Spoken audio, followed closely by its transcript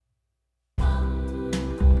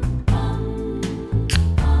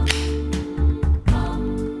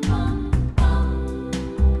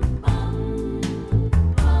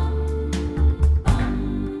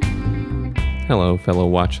Hello, fellow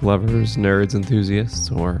watch lovers, nerds, enthusiasts,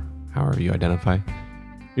 or however you identify.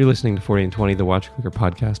 You're listening to 40 and 20, the Watch Clicker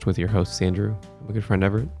podcast with your hosts, Andrew and my good friend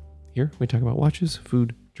Everett. Here, we talk about watches,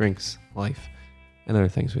 food, drinks, life, and other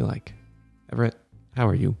things we like. Everett, how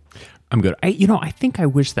are you? I'm good. I think I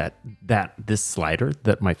wish that this slider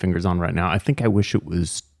that my finger's on right now, I think I wish it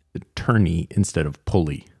was turny instead of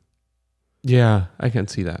pulley. Yeah, I can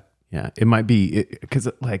see that. Yeah, it might be because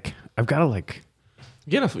I've got to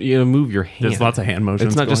You gotta move your hand. There's lots of hand motions.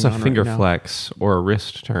 It's not just a finger right flex or a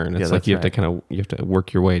wrist turn. It's like you have to you have to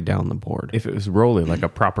work your way down the board. If it was rolling like a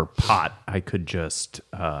proper pot, I could just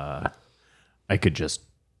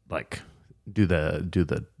like do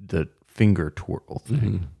the finger twirl thing.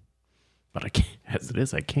 Mm-hmm. But I can't. As it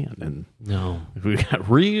is, I can't. And no, we got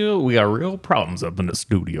real problems up in the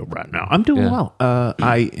studio right now. I'm doing well.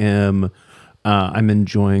 I'm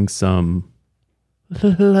enjoying some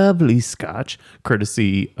lovely scotch,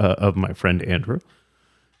 courtesy of my friend Andrew.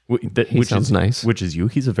 Which sounds nice. Which is you.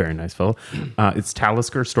 He's a very nice fellow. It's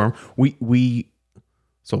Talisker Storm.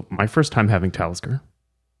 So my first time having Talisker.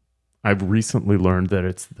 I've recently learned that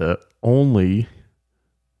it's the only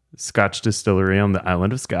Scotch distillery on the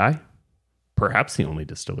island of Skye. Perhaps the only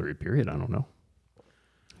distillery, period. I don't know.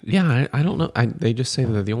 Yeah, I don't know. They just say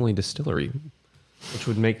they're the only distillery, which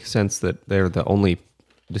would make sense that they're the only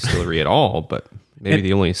distillery at all, but maybe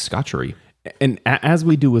the only scotchery. And as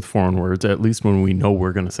we do with foreign words, at least when we know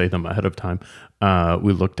we're going to say them ahead of time,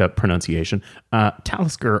 we looked up pronunciation.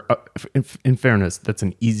 Talisker, in fairness, that's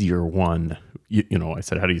an easier one. I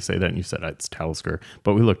said, how do you say that? And you said, it's Talisker.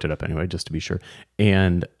 But we looked it up anyway, just to be sure.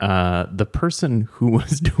 And the person who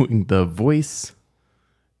was doing the voice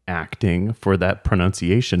acting for that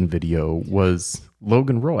pronunciation video was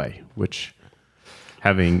Logan Roy, which,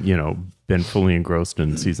 having, been fully engrossed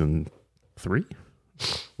in season 3,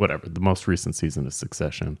 whatever, the most recent season of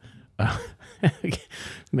Succession,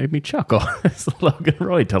 made me chuckle. It's Logan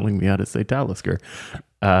Roy telling me how to say Talisker.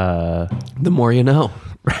 The more you know.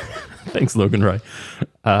 Thanks, Logan Roy.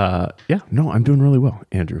 I'm doing really well.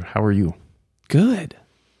 Andrew, how are you? Good.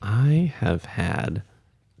 I have had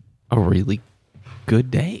a really good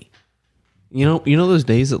day. You know those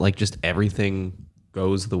days that just everything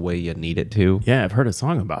goes the way you need it to? Yeah, I've heard a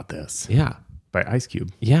song about this. Yeah. By Ice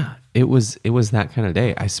Cube. Yeah, it was that kind of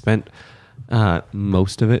day. I spent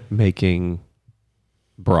most of it making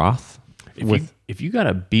broth. If you got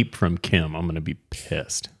a beep from Kim, I'm going to be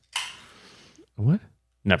pissed. What?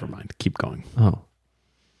 Never mind. Keep going. Oh,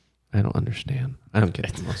 I don't understand. I don't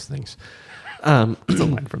get most things. It's a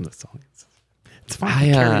line from the song. It's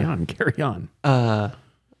fine. Carry on. I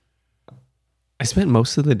spent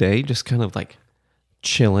most of the day just kind of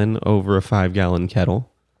chilling over a 5-gallon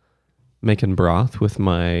kettle, making broth with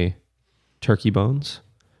my turkey bones.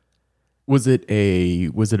 Was it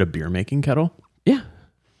a beer making kettle? Yeah.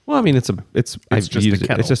 Well, I mean, it's just a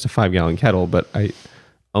kettle. It's just a 5-gallon kettle, but I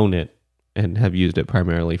own it and have used it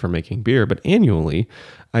primarily for making beer. But annually,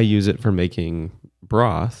 I use it for making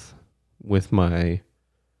broth with my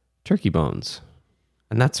turkey bones,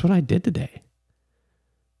 and that's what I did today.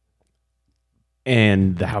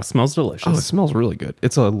 And the house smells delicious. Oh, it smells really good.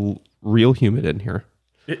 It's real humid in here.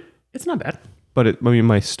 It's not bad. But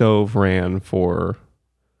my stove ran for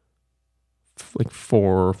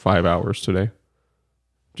 4 or 5 hours today,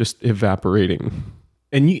 just evaporating.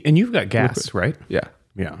 And you've got gas, right? Yeah.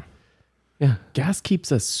 Yeah. Yeah. Gas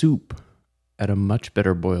keeps a soup at a much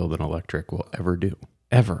better boil than electric will ever do.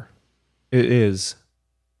 Ever. It is.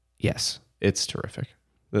 Yes, it's terrific.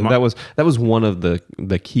 That was one of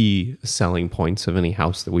the key selling points of any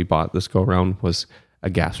house that we bought this go around was a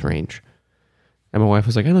gas range. And my wife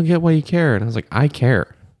was like, I don't get why you care. And I was like, I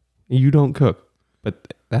care. You don't cook,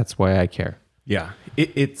 but that's why I care. Yeah.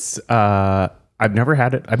 It's I've never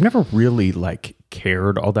had it. I've never really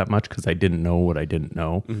cared all that much because I didn't know what I didn't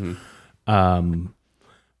know. Mm-hmm.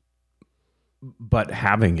 But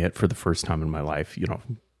having it for the first time in my life,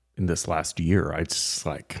 in this last year, I just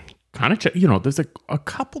kind of there's a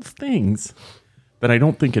couple things that I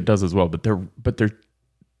don't think it does as well, but they're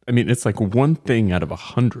I mean, it's one thing out of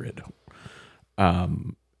 100.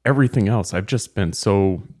 Everything else, I've just been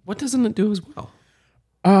so. What doesn't it do as well?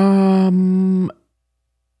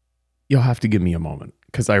 You'll have to give me a moment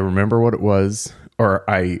because I remember what it was, or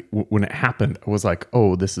when it happened, I was like,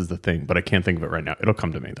 oh, this is the thing, but I can't think of it right now. It'll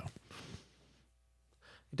come to me though.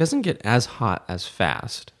 It doesn't get as hot as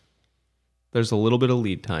fast. There's a little bit of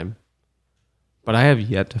lead time, but I have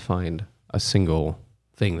yet to find a single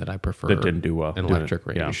thing that I prefer that didn't do well. An electric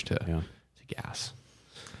range to gas.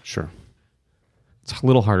 Sure. It's a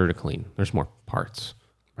little harder to clean. There's more parts.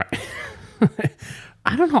 Right.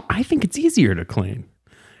 I don't know. I think it's easier to clean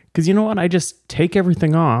Because you know what? I just take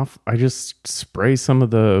everything off. I just spray some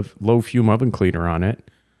of the low fume oven cleaner on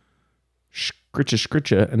it.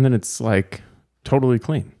 Scritcha, and then it's like totally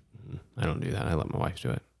clean. I don't do that. I let my wife do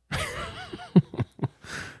it.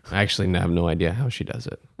 I actually have no idea how she does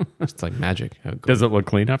it. It's like magic. Does it look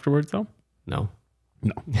clean afterwards though? No.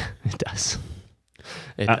 It does.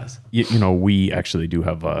 It does. You know, we actually do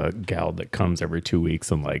have a gal that comes every 2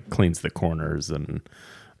 weeks and like cleans the corners and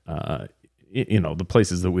you know, the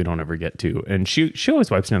places that we don't ever get to. And she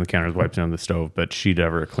always wipes down the counters, wipes down the stove, but she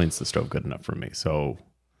never cleans the stove good enough for me. So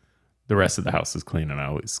the rest of the house is clean, and I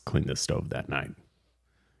always clean the stove that night.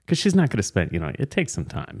 Because she's not going to spend, you know, it takes some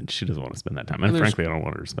time, and she doesn't want to spend that time. And frankly, I don't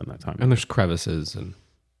want her to spend that time. And there's crevices, and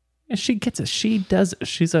she gets it. She does.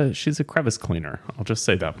 She's a crevice cleaner. I'll just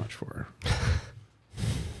say that much for her.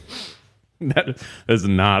 That is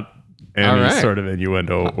not any sort of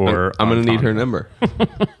innuendo or. I'm going to need her number.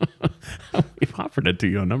 We've offered it to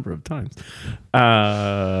you a number of times.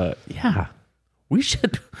 Yeah, we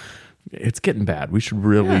should. It's getting bad. We should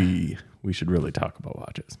really talk about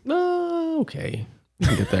watches. Okay.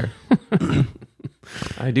 We'll get there.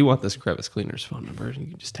 I do want this crevice cleaner's phone number. You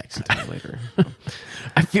can just text it to me later.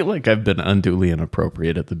 I feel like I've been unduly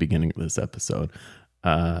inappropriate at the beginning of this episode.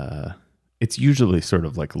 It's usually sort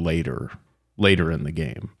of like later in the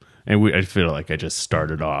game. And I feel like I just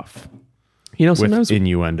started off sometimes with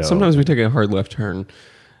innuendo. Sometimes we take a hard left turn.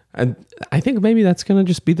 And I think maybe that's going to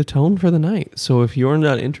just be the tone for the night. So if you're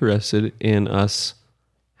not interested in us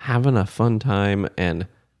having a fun time and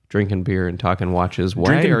drinking beer and talking watches,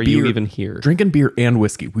 why are you even here? Drinking beer and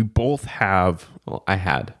whiskey. We both have... Well, I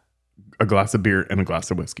had a glass of beer and a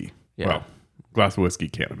glass of whiskey. Yeah. Well, glass of whiskey,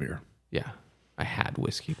 can of beer. Yeah. I had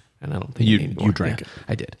whiskey, and I don't think you drank it.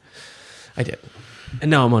 I did.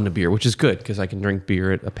 And now I'm on to beer, which is good because I can drink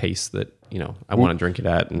beer at a pace that, you know, I want to drink it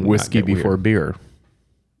at. And whiskey before beer.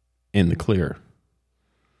 In the clear.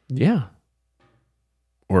 Yeah.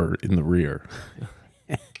 Or in the rear.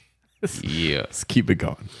 Yeah. Let's keep it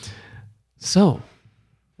going. So,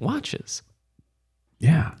 watches.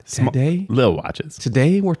 Yeah. Little watches.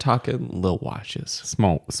 Today we're talking little watches.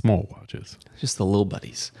 Small watches. Just the little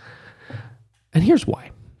buddies. And here's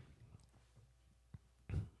why.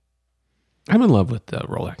 I'm in love with the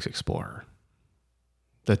Rolex Explorer.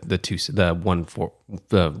 The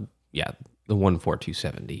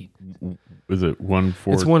 14270. Is it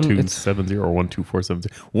 14270 or 12470?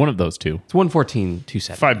 One of those two. It's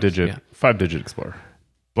 114-270. Five digit Explorer.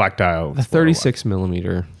 Black dial. The 36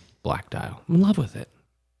 millimeter black dial. I'm in love with it.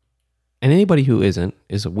 And anybody who isn't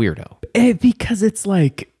is a weirdo. Because it's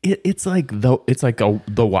like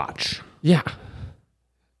the watch. Yeah.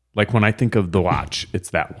 Like when I think of the watch, it's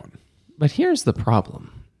that one. But here's the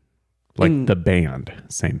problem. Like the band,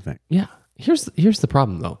 same thing. Yeah. Here's the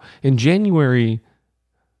problem though. In January,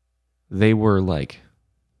 they were like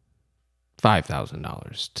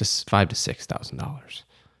 $5,000 to $5,000 to $6,000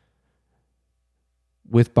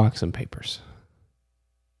 with box and papers.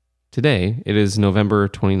 Today, it is November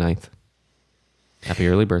 29th. Happy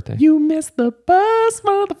early birthday. You missed the bus,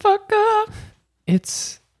 motherfucker.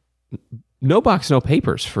 It's no box, no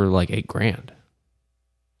papers for like $8,000.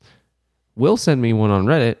 Will sent me one on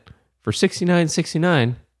Reddit for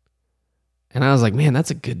 $69.69. And I was like, man,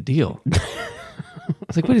 that's a good deal. I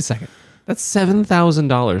was like, wait a second. That's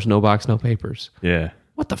 $7,000, no box, no papers. Yeah.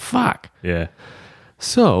 What the fuck? Yeah.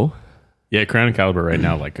 So. Yeah, Crown and Caliber right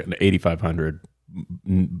now, like an 8,500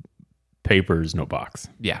 papers, no box.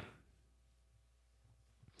 Yeah.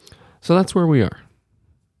 So that's where we are.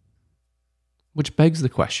 Which begs the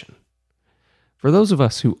question. For those of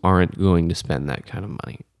us who aren't going to spend that kind of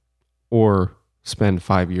money or spend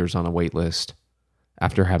 5 years on a wait list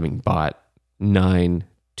after having bought 9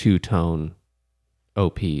 two-tone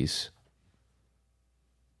OPs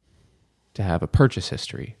to have a purchase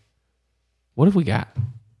history, what have we got?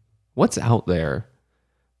 What's out there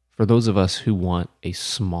for those of us who want a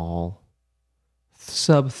small,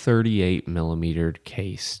 sub 38 millimeter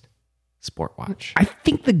cased sport watch? I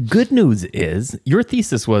think the good news is your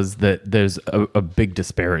thesis was that there's a big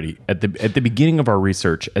disparity at the beginning of our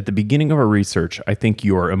research. At the beginning of our research, I think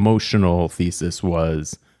your emotional thesis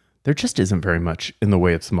was there just isn't very much in the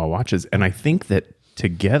way of small watches. And I think that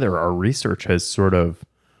together our research has sort of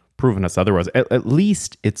proven us otherwise. At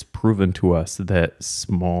least it's proven to us that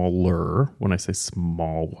smaller, when I say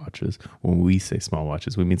small watches, when we say small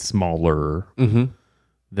watches, we mean smaller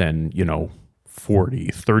than, 40,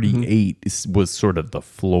 38 was sort of the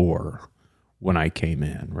floor when I came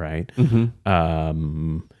in, right? That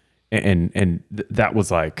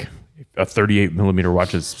was like a 38 millimeter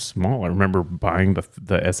watch is small. I remember buying the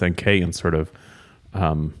SNK and sort of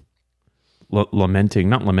not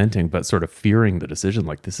lamenting, but sort of fearing the decision.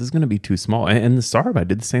 Like, this is going to be too small. And the Saab, I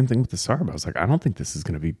did the same thing with the Saab. I was like, I don't think this is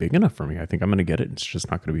going to be big enough for me. I think I'm going to get it. And it's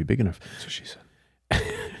just not going to be big enough. That's what she said.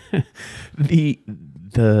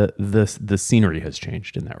 The scenery has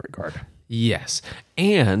changed in that regard. Yes.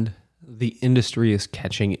 And the industry is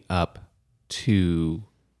catching up to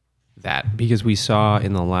that, because we saw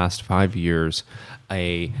in the last 5 years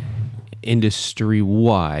a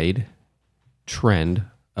industry-wide trend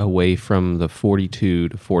away from the 42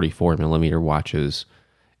 to 44 millimeter watches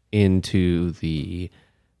into the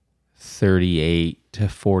 38 to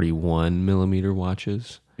 41 millimeter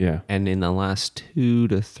watches. Yeah. And in the last 2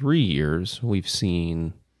 to 3 years, we've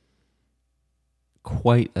seen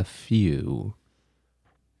quite a few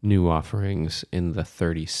new offerings in the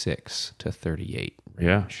 36 to 38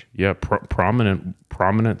 range. Yeah.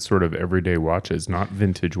 Prominent sort of everyday watches, not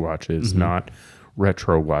vintage watches, not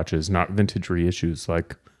retro watches, not vintage reissues,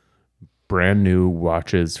 like brand new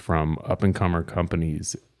watches from up and comer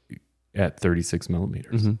companies at 36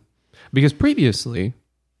 millimeters. Because previously,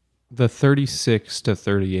 the 36 to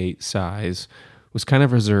 38 size was kind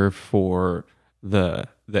of reserved for the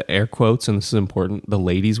air quotes, and this is important, the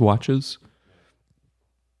ladies' watches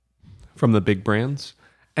from the big brands.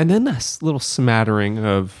 And then this little smattering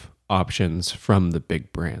of options from the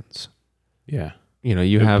big brands. Yeah. You know,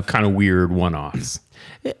 you have kind of weird one-offs.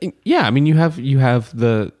 Yeah, I mean, you have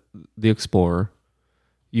the Explorer,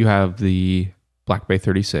 you have the Black Bay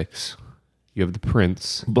 36, you have the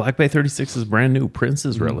Prince. Black Bay 36 is brand new. Prince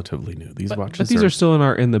is relatively new. These watches, but these are still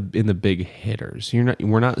in the big hitters.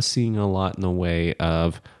 We're not seeing a lot in the way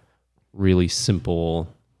of really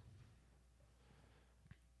simple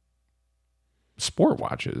sport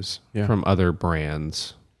watches from other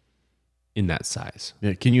brands in that size.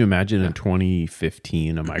 Yeah, can you imagine in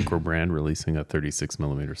 2015 a micro brand releasing a 36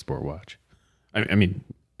 millimeter sport watch? I mean,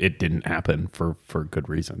 it didn't happen for good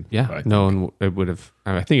reason. Yeah, no one it would have.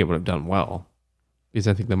 I think it would have done well because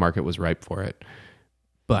I think the market was ripe for it,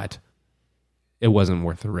 but it wasn't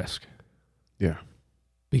worth the risk. Yeah,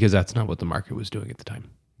 because that's not what the market was doing at the time.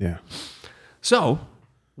 Yeah. So,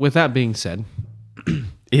 with that being said,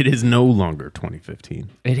 it is no longer 2015.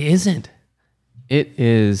 It isn't. It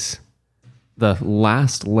is the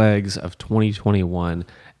last legs of 2021,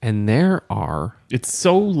 and there are... It's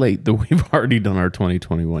so late that we've already done our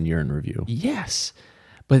 2021 year in review. Yes,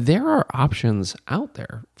 but there are options out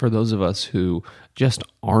there for those of us who just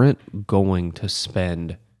aren't going to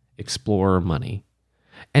spend Explorer money,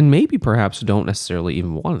 and maybe perhaps don't necessarily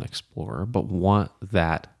even want an Explorer, but want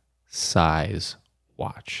that size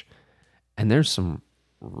watch. And there's some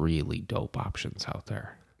really dope options out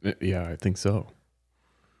there. Yeah, I think so.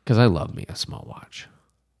 Because I love me a small watch.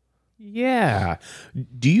 Yeah.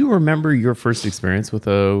 Do you remember your first experience with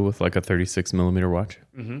like a 36 millimeter watch?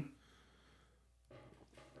 Mm-hmm.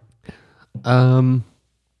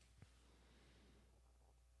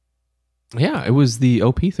 Yeah, it was the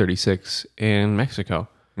OP36 in Mexico.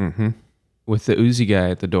 Mm-hmm. With the Uzi guy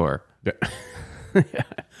at the door. Yeah,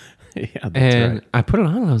 that's and right. I put it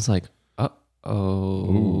on and I was like,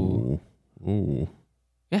 uh-oh. Ooh.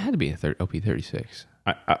 It had to be a OP36.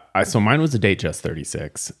 So mine was a Datejust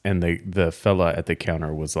 36, and the fella at the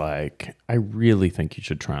counter was like, I really think you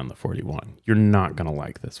should try on the 41. You're not going to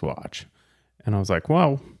like this watch. And I was like,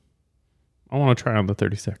 well, I want to try on the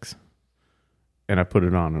 36. And I put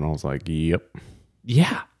it on and I was like, yep.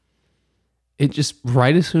 Yeah. It just,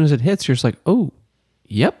 right as soon as it hits, you're just like, oh,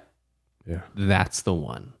 yep. Yeah. That's the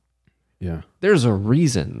one. Yeah. There's a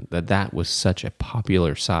reason that was such a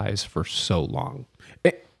popular size for so long.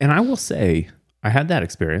 And I will say, I had that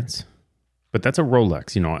experience, but that's a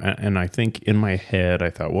Rolex, and I think in my head, I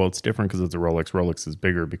thought, well, it's different because it's a Rolex. Rolex is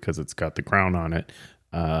bigger because it's got the crown on it.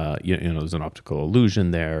 There's an optical illusion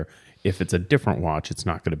there. If it's a different watch, it's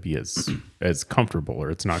not going to be as comfortable, or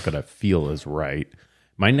it's not going to feel as right.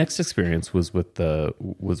 My next experience was with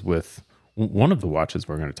one of the watches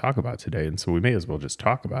we're going to talk about today, and so we may as well just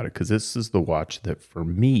talk about it because this is the watch that for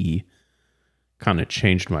me kind of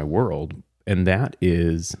changed my world, and that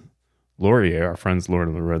is Laurier, our friends Lauren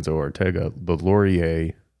and Lorenzo Ortega, the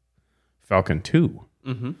Laurier Falcon 2,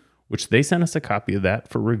 which they sent us a copy of that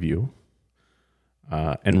for review,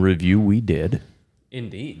 and review we did.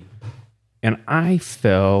 Indeed. And I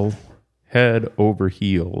fell head over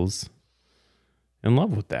heels in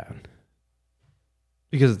love with that.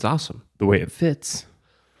 Because it's awesome. The way it fits,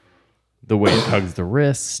 the way it hugs the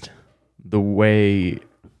wrist, the way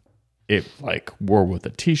it like wore with a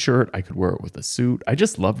t-shirt. I could wear it with a suit. I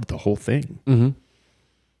just loved the whole thing. Mm-hmm.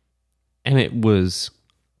 And it was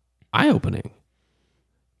eye-opening.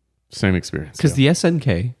 Same experience. Because the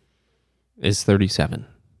SNK is 37.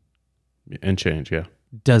 And change, yeah.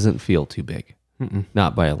 doesn't feel too big.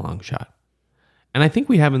 Not by a long shot. And I think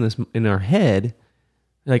we have in our head,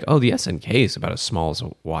 like, oh, the SNK is about as small as a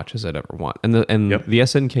watch as I'd ever want. And the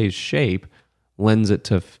SNK's shape lends it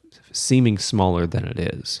to seeming smaller than it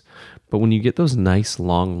is. But when you get those nice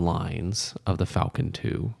long lines of the Falcon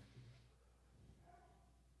 2,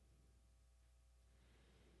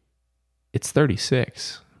 it's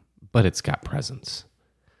 36, but it's got presence.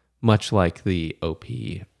 Much like the OP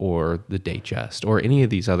or the Datejust or any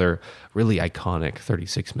of these other really iconic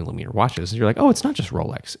 36 millimeter watches. You're like, oh, it's not just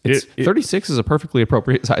Rolex. 36 is a perfectly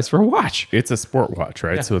appropriate size for a watch. It's a sport watch,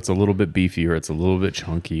 right? Yeah. So it's a little bit beefier. It's a little bit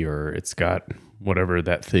chunkier. It's got whatever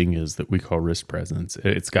that thing is that we call wrist presence.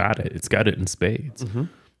 It's got it. It's got it in spades. Mm-hmm.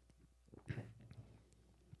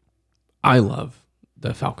 I love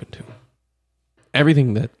the Falcon 2.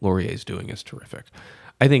 Everything that Laurier is doing is terrific.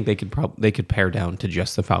 I think they could pare down to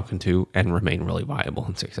just the Falcon 2 and remain really viable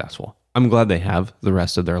and successful. I'm glad they have the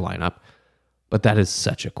rest of their lineup, but that is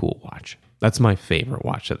such a cool watch. That's my favorite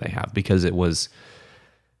watch that they have because it was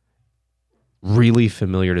really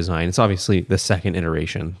familiar design. It's obviously the second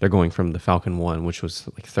iteration. They're going from the Falcon 1, which was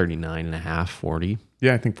like 39.5, 40.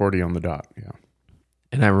 Yeah, I think 40 on the dot. Yeah.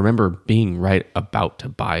 And I remember being right about to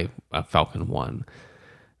buy a Falcon 1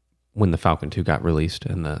 when the Falcon 2 got released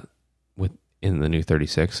in the new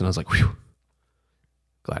 36, and I was like, whew,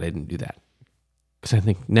 glad I didn't do that. Because I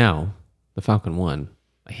think now the Falcon 1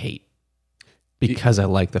 I hate because I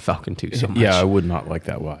like the Falcon 2 so much. Yeah, I would not like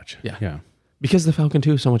that watch. Yeah. Because the Falcon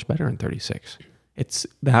 2 is so much better in 36. It's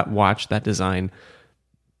that watch, that design,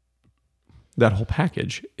 that whole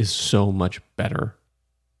package is so much better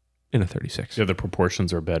in a 36. Yeah, the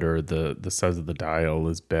proportions are better. The size of the dial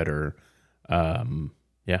is better.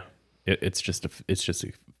 Yeah, it's just a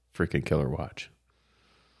freaking killer watch.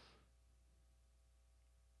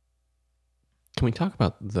 Can we talk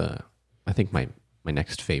about I think my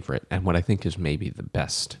next favorite and what I think is maybe the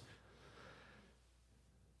best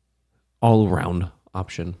all-around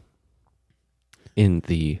option in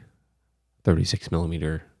the 36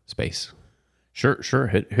 millimeter space? Sure.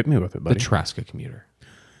 Hit me with it, buddy. The Traska Commuter.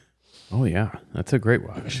 Oh yeah, that's a great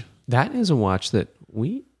watch. That is a watch that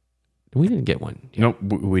we didn't get one. No,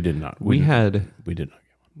 we did not. We did not get one.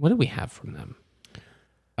 What did we have from them?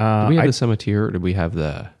 Did we have the Summiteer or did we have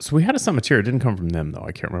the... So we had a Summiteer. It didn't come from them, though.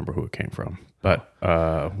 I can't remember who it came from. But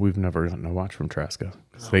we've never gotten a watch from Traska.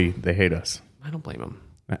 They hate us. I don't blame them.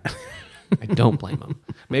 I don't blame them.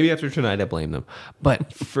 Maybe after tonight I blame them.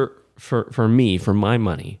 But for me, for my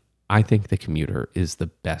money, I think the Commuter is the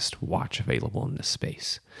best watch available in this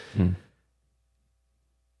space.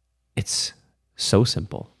 It's so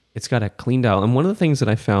simple. It's got a clean dial. And one of the things that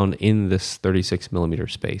I found in this 36 millimeter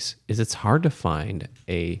space is it's hard to find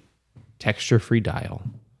a texture-free dial.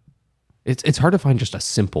 It's hard to find just a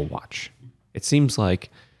simple watch. It seems like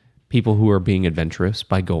people who are being adventurous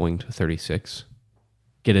by going to 36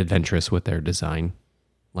 get adventurous with their design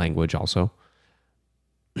language also.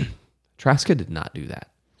 Traska did not do that.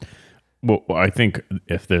 Well, I think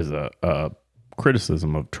if there's a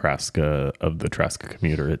criticism of the Traska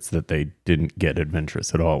Commuter, it's that they didn't get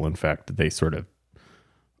adventurous at all. In fact, they sort of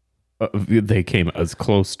they came as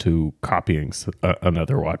close to copying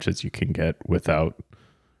another watch as you can get without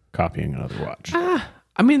copying another watch.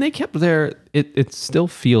 I mean, they kept it still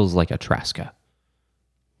feels like a Traska.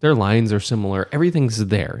 Their lines are similar. Everything's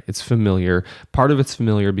there. It's familiar. Part of it's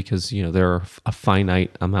familiar because, there are a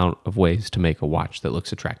finite amount of ways to make a watch that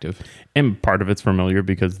looks attractive. And part of it's familiar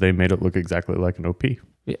because they made it look exactly like an OP.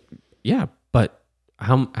 Yeah, but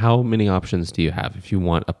how many options do you have if you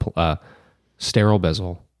want a sterile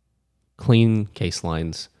bezel, clean case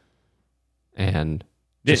lines, and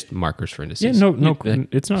just markers for indices? Yeah, no,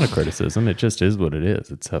 it's not a criticism. It just is what it is.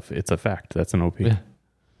 It's a fact. That's an OP. Yeah.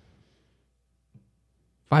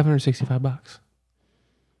 $565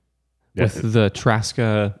 with the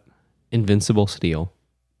Traska Invincible Steel.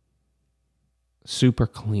 Super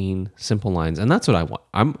clean, simple lines, and that's what I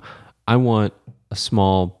want. I want a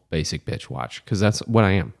small, basic bitch watch because that's what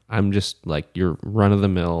I am. I'm just like your run of the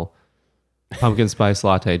mill, pumpkin spice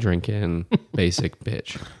latte drinking basic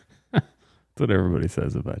bitch. That's what everybody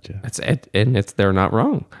says about you. That's it, and they're not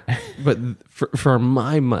wrong. But for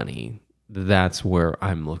my money, that's where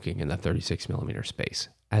I'm looking in the 36 millimeter space.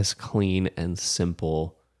 As clean and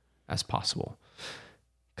simple as possible.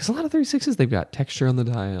 Because a lot of 36s, they've got texture on the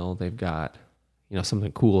dial. They've got,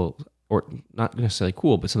 something cool, or not necessarily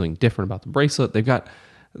cool, but something different about the bracelet. They've got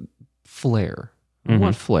flair. I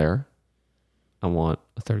want flair. I want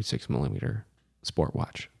a 36 millimeter sport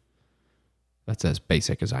watch. That's as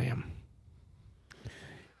basic as I am.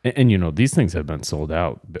 And, these things have been sold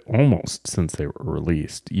out almost since they were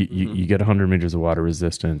released. You get 100 meters of water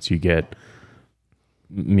resistance. You get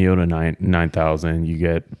Miyota 9000. You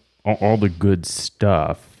get all the good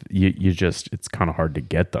stuff. It's kind of hard to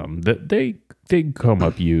get them. They come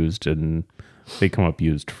up used, and they come up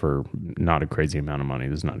used for not a crazy amount of money.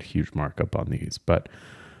 There's not a huge markup on these, but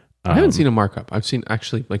I haven't seen a markup. I've seen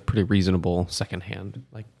actually like pretty reasonable secondhand,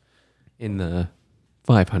 like in the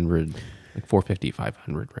 500, like 450,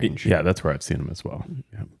 500 range. Yeah, that's where I've seen them as well.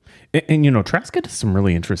 Yeah. And Traska does some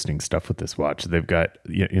really interesting stuff with this watch. They've got,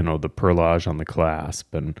 the perlage on the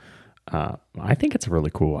clasp, and I think it's a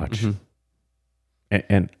really cool watch.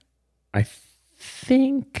 And I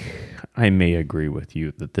think I may agree with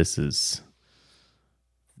you that this is...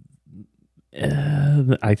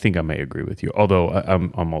 I think I may agree with you. Although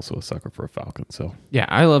I'm also a sucker for a Falcon. So yeah,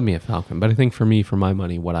 I love me a Falcon, but I think for me, for my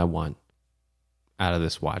money, what I want out of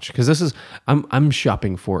this watch, because this is I'm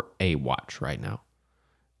shopping for a watch right now.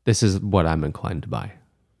 This is what I'm inclined to buy.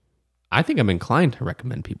 I think I'm inclined to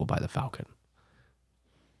recommend people buy the Falcon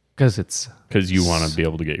because you want to be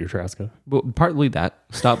able to get your Traska. Well, partly that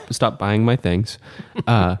stop buying my things,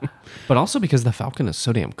 but also because the Falcon is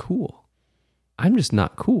so damn cool. I'm just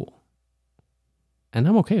not cool. And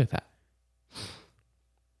I'm okay with that.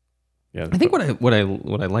 Yeah, I think what I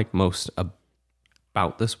like most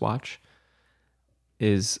about this watch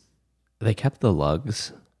is they kept the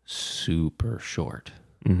lugs super short,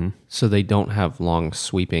 so they don't have long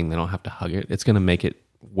sweeping. They don't have to hug it. It's going to make it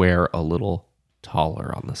wear a little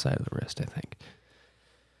taller on the side of the wrist, I think.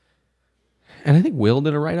 And I think Will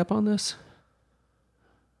did a write up on this,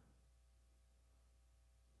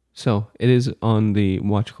 so it is on the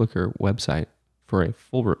Watch Clicker website for a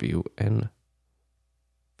full review and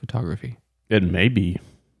photography. And maybe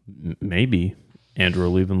Andrew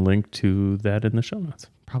will even link to that in the show notes.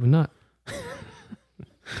 Probably not.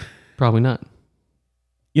 Probably not.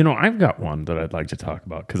 I've got one that I'd like to talk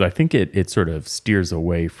about because I think it sort of steers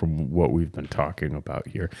away from what we've been talking about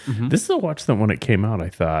here. This is a watch that when it came out, I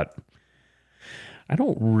thought, I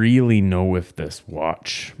don't really know if this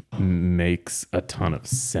watch makes a ton of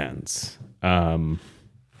sense.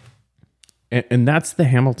 And that's the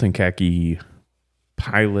Hamilton Khaki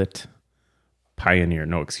Pilot Pioneer.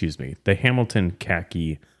 No, excuse me. The Hamilton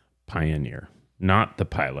Khaki Pioneer. Not the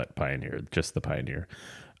Pilot Pioneer, just the Pioneer.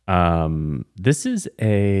 This is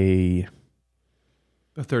a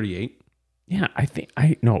 38. Yeah, I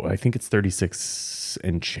think it's 36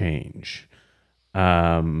 and change.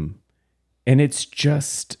 And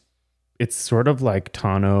it's sort of like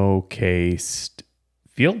tonneau cased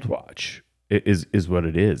field watch. Is what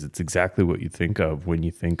it is. It's exactly what you think of when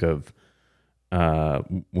you think of a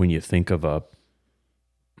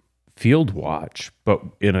field watch, but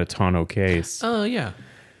in a tonneau case. Oh yeah.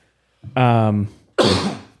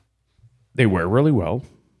 They wear really well.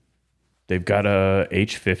 They've got a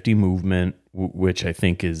H50 movement, which I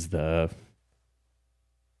think is the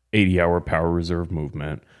 80-hour power reserve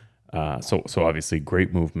movement. So obviously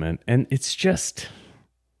great movement, and it's just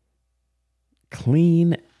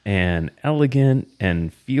clean and elegant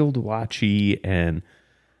and field watchy, and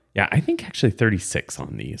yeah, I think actually 36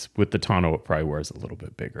 on these. With the tonneau, it probably wears a little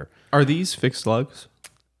bit bigger. Are these fixed lugs?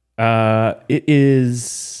 It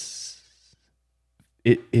is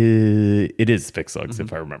fixed lugs,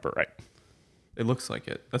 if I remember right. It looks like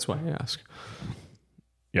it. That's why I ask.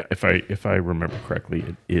 Yeah, if I remember correctly,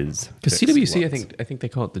 it is. Because CWC, I think they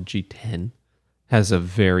call it the G10, has a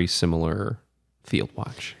very similar field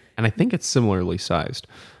watch, and I think it's similarly sized.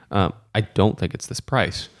 I don't think it's this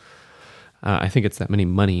price. I think it's that many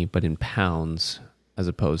money, but in pounds as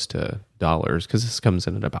opposed to dollars, because this comes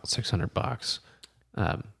in at about $600.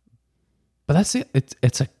 But that's it.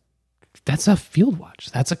 That's a field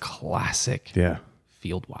watch. That's a classic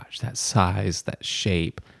field watch. That size, that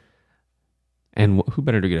shape. And who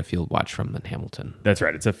better to get a field watch from than Hamilton? That's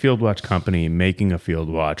right. It's a field watch company making a field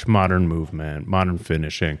watch, modern movement, modern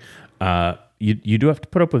finishing. You do have to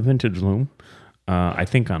put up with vintage loom. I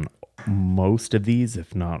think on most of these,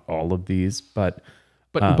 if not all of these, but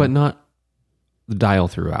not the dial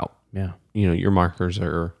throughout. Yeah, your markers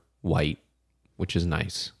are white, which is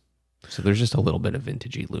nice. So there's just a little bit of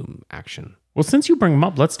vintagey loom action. Well, since you bring them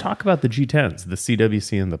up, let's talk about the G10s, the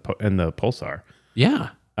CWC and the Pulsar. Yeah,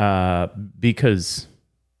 because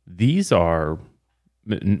these are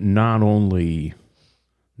not only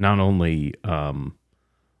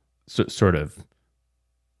sort of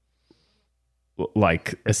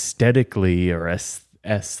like aesthetically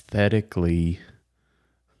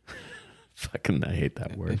Fucking, I hate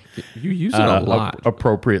that word. You use it a lot.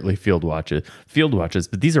 Appropriately field watches,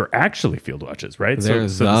 but these are actually field watches, right?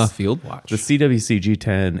 There's the field watch. The CWC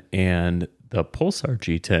G10 and the Pulsar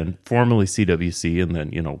G10, formerly CWC, and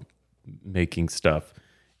then, making stuff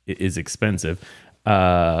is expensive.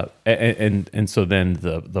 And so then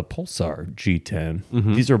the Pulsar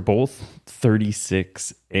G10, these are both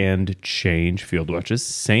 36 and change field watches,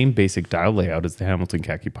 same basic dial layout as the Hamilton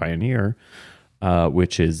Khaki Pioneer,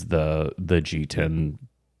 which is the G10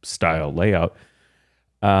 style layout.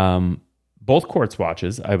 Both quartz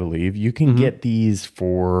watches, I believe. You can get these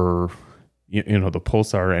for, the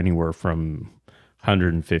Pulsar anywhere from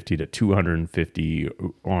 150 to 250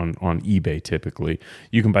 on eBay typically.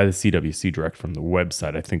 You can buy the CWC direct from the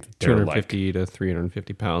website. I think that they're 250 to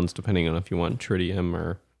 350 pounds, depending on if you want tritium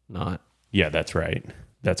or not. Yeah, that's right.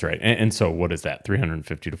 That's right. And so what is that? $350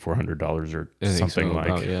 to $400 or something so, like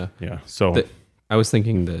about, yeah. Yeah. So I was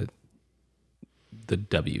thinking the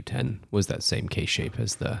W10 was that same case shape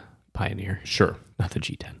as the Pioneer. Sure. Not the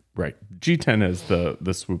G10. Right. G10 is the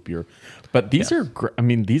swoopier. But these are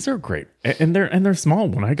these are great. And they're small.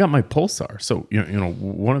 When I got my Pulsar. So,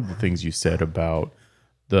 one of the things you said about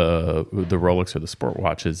the Rolex or the sport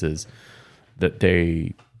watches is that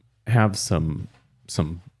they have some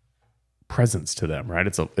presence to them, right?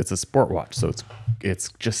 It's a sport watch, so it's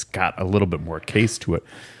just got a little bit more case to it.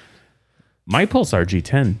 My Pulsar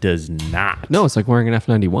G10 does not. No, it's like wearing an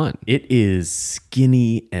F91. It is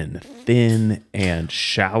skinny and thin and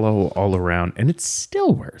shallow all around, and it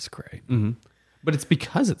still wears great. Mm-hmm. But it's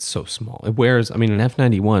because it's so small. It wears, an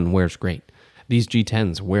F91 wears great. These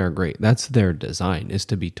G10s wear great. That's their design, is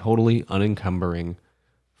to be totally unencumbering,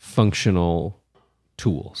 functional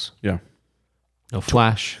tools. Yeah. No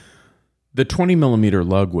flash. The 20 millimeter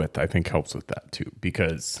lug width, I think, helps with that too,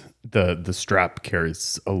 because the strap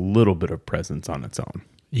carries a little bit of presence on its own.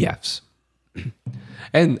 Yes.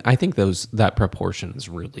 And I think that proportion is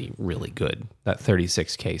really, really good. That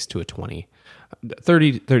 36 case to a 20.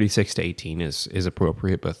 36 to 18 is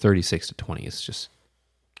appropriate, but 36 to 20 is just,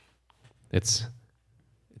 it's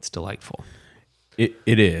delightful. It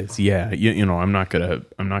is, yeah. I'm not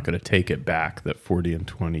gonna take it back that 40 and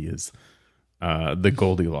 20 is the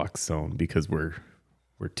Goldilocks zone, because we're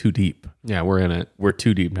too deep. Yeah, we're in it. We're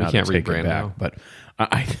too deep now to take it back. now. But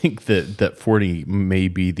I think that 40 may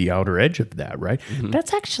be the outer edge of that, right? Mm-hmm.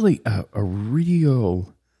 That's actually a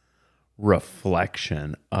real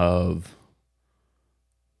reflection of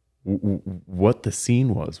what the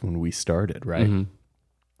scene was when we started, right? Mm-hmm.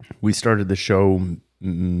 We started the show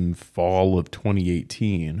fall of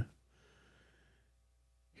 2018.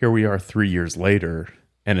 Here we are 3 years later.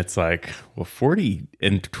 And it's like, well, 40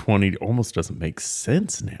 and 20 almost doesn't make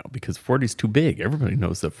sense now, because 40 is too big. Everybody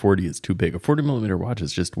knows that 40 is too big. A 40 millimeter watch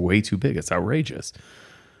is just way too big. It's outrageous.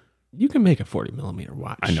 You can make a 40 millimeter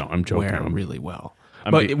watch. I know, I'm joking. Wear really well.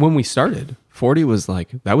 But when we started, 40 was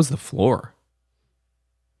that was the floor.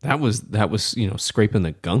 That was scraping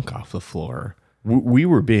the gunk off the floor. We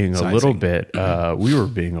were being a little bit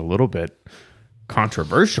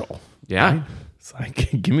controversial. Yeah. Right? It's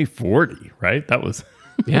like, give me 40, right? That was...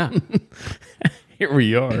 Yeah. Here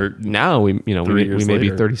we are. Now we may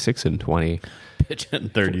be 36 and 20. Pitching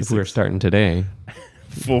 36. If we're starting today.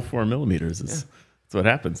 Full 4 millimeters is that's what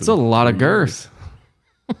happens. It's a lot of girth.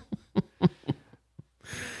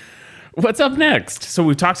 What's up next? So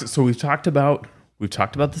we've talked about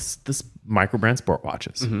this micro brand sport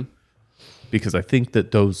watches. Mm-hmm. Because I think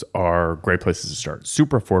that those are great places to start.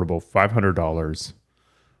 Super affordable, $500.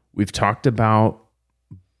 We've talked about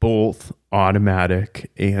both automatic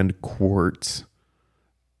and quartz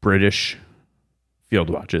British field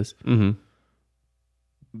watches. Mm-hmm.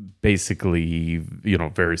 Basically,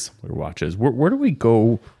 very similar watches. Where do we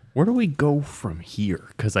go? Where do we go from here?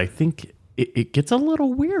 Because I think it gets a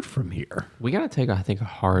little weird from here. We got to take, I think, a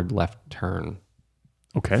hard left turn.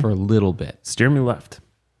 Okay. For a little bit. Steer me left.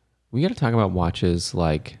 We got to talk about watches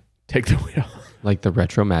like... Take the wheel. Like the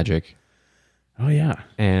Retro Magic. Oh, yeah.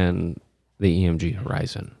 And the EMG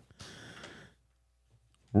Horizon.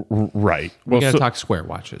 Right. We got to talk square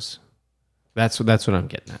watches. That's what I'm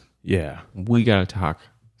getting at. Yeah. We got to talk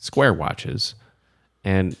square watches.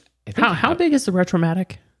 And how big is the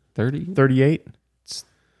Retromatic? 30? 38? It's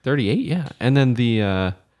 38, yeah. And then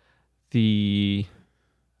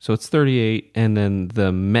so it's 38, and then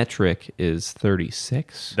the metric is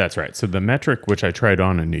 36. That's right. So the metric, which I tried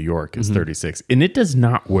on in New York, is 36. And it does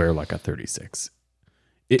not wear like a 36.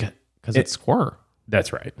 Because it's square.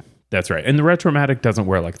 That's right. That's right. And the Retromatic doesn't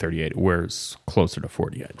wear like 38. It wears closer to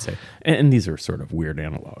 40, I'd say. And these are sort of weird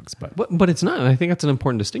analogs. But it's not. I think that's an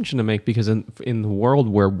important distinction to make, because in the world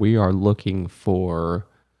where we are looking for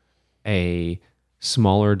a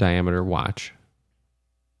smaller diameter watch,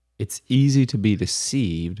 it's easy to be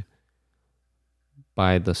deceived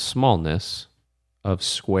by the smallness of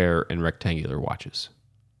square and rectangular watches.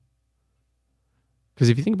 Because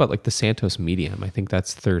if you think about like the Santos Medium, I think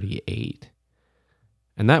that's 38.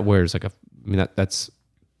 And that wears like that's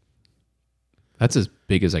as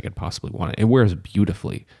big as I could possibly want it. It wears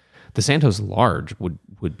beautifully. The Santos Large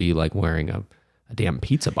would be like wearing a damn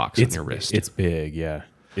pizza box on your wrist. It's big, yeah.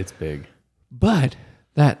 It's big. But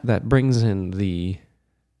that brings in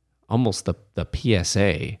almost the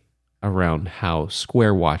PSA around how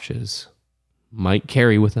square watches might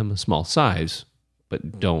carry with them a small size,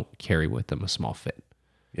 but don't carry with them a small fit.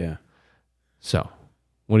 Yeah. So,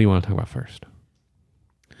 what do you want to talk about first?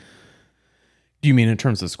 Do you mean in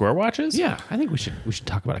terms of square watches? Yeah, I think we should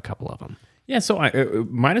talk about a couple of them. Yeah, so I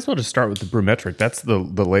might as well just start with the Brumetric. That's the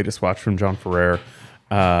latest watch from John Ferrer.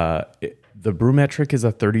 The Brumetric is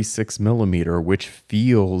a 36 millimeter, which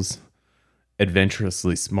feels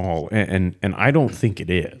adventurously small, and I don't think it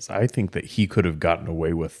is. I think that he could have gotten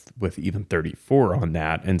away with even 34 on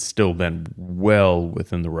that and still been well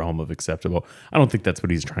within the realm of acceptable. I don't think that's what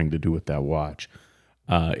he's trying to do with that watch.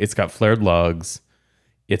 It's got flared lugs.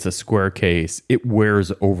 It's a square case. It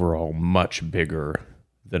wears overall much bigger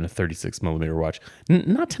than a 36 millimeter watch.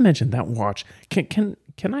 Not to mention that watch. Can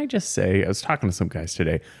I just say, I was talking to some guys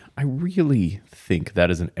today. I really think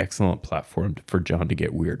that is an excellent platform for John to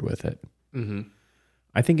get weird with it. Mm-hmm.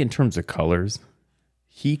 I think in terms of colors,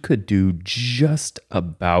 he could do just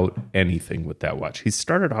about anything with that watch. He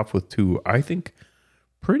started off with two, I think,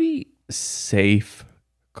 pretty safe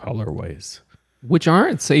colorways. Which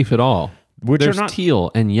aren't safe at all. There's are not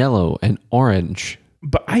teal and yellow and orange.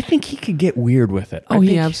 But I think he could get weird with it. Oh,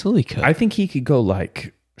 he absolutely could. I think he could go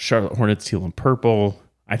like Charlotte Hornets teal and purple.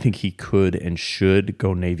 I think he could and should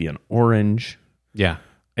go navy and orange. Yeah.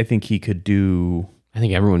 I think he could do... I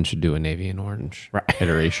think everyone should do a navy and orange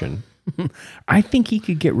iteration. I think he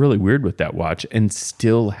could get really weird with that watch and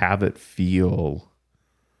still have it feel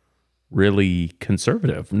really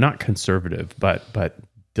conservative. Not conservative, but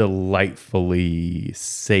delightfully,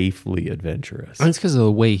 safely adventurous. And it's because of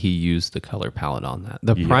the way he used the color palette on that.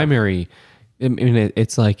 The primary, I mean,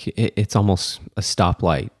 it's like, it's almost a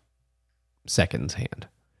stoplight seconds hand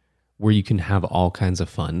where you can have all kinds of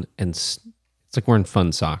fun. And it's like wearing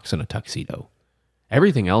fun socks and a tuxedo.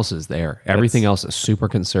 Everything else is there. Everything else is super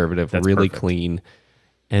conservative, really perfect. Clean.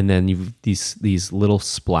 And then you've these little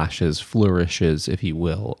splashes, flourishes, if you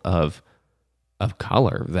will, of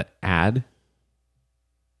color that add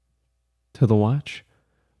to the watch,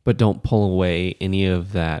 but don't pull away any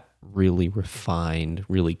of that really refined,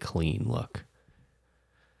 really clean look.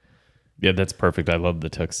 Yeah, that's perfect. I love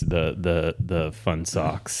the fun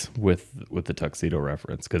socks with the tuxedo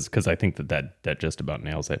reference because I think that just about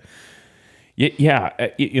nails it. Yeah,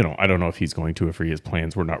 I don't know if he's going to, if he has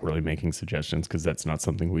plans. We're not really making suggestions because that's not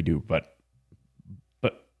something we do. But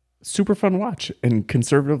super fun watch and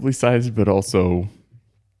conservatively sized, but also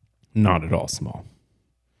not at all small.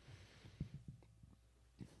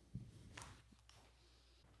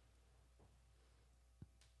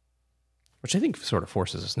 Which I think sort of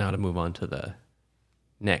forces us now to move on to the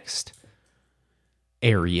next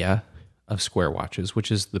area of square watches,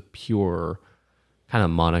 which is the pure kind of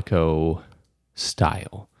Monaco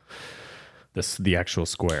style. The actual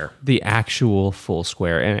square. The actual full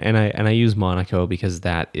square. And I use Monaco because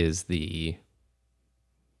that is the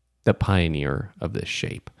pioneer of this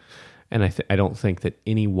shape. And I don't think that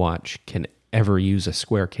any watch can ever use a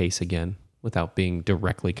square case again without being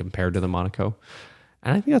directly compared to the Monaco.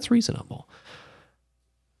 And I think that's reasonable.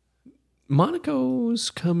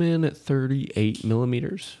 Monacos come in at 38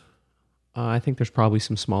 millimeters. I think there's probably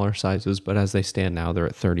some smaller sizes, but as they stand now, they're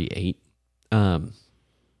at 38.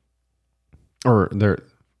 Or they're...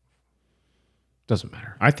 Doesn't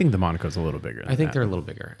matter. I think the Monaco's a little bigger. I think they're a little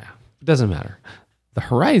bigger. Yeah. It doesn't matter. The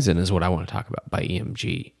Horizon is what I want to talk about by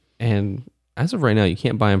EMG. And as of right now, you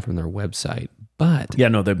can't buy them from their website. But... Yeah,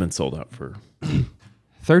 no, they've been sold out for...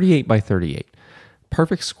 38 by 38.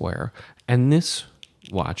 Perfect square. And this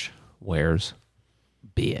watch wears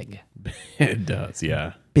big. It does,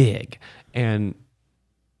 yeah. Big. And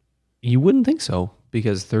you wouldn't think so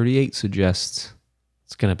because 38 suggests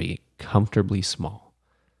it's going to be comfortably small.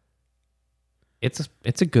 It's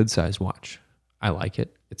a good sized watch. I like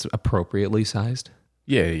it. It's appropriately sized.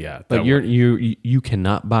 Yeah. But you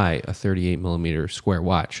cannot buy a 38 millimeter square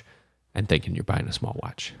watch and thinking you're buying a small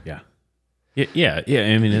watch. Yeah. Yeah.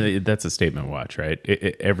 I mean, that's a statement watch, right?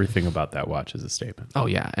 Everything about that watch is a statement. Oh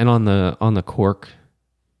yeah, and on the cork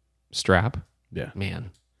strap, yeah,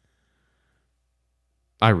 man,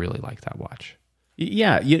 I really like that watch.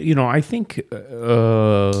 Yeah, I think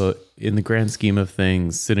in the grand scheme of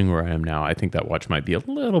things, sitting where I am now, I think that watch might be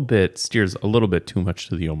steers a little bit too much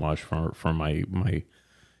to the homage for my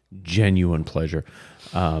genuine pleasure.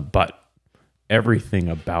 But everything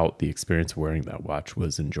about the experience of wearing that watch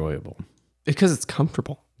was enjoyable. Because it's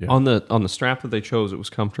comfortable. Yeah. On the strap that they chose, it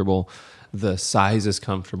was comfortable. The size is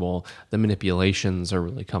comfortable. The manipulations are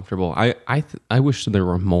really comfortable. I wish there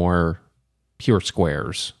were more pure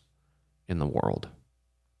squares in the world.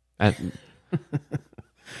 I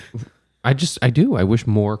do. I wish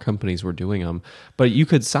more companies were doing them. But you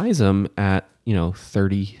could size them at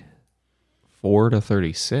 34 to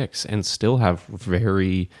 36 and still have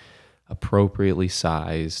very appropriately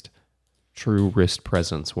sized true wrist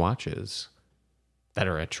presence watches that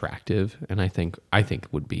are attractive, and I think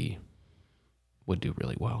would do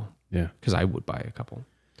really well. Yeah, because I would buy a couple.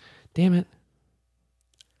 Damn it!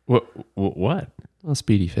 What? Well,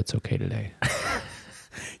 Speedy fits okay today.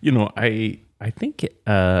 I think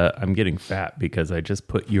I'm getting fat because I just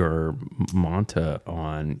put your Manta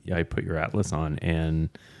on. I put your Atlas on, and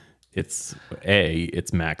it's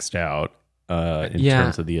maxed out in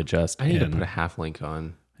terms of the adjust. I need to put a half link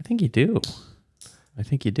on. I think you do.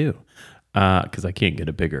 Because I can't get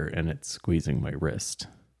it bigger, and it's squeezing my wrist.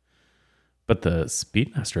 But the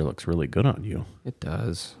Speedmaster looks really good on you. It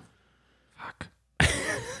does. Fuck.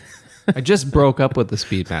 I just broke up with the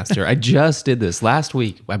Speedmaster. I just did this last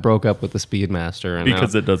week. I broke up with the Speedmaster, and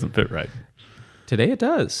because it doesn't fit right. Today it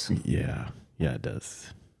does. Yeah, it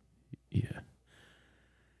does. Yeah.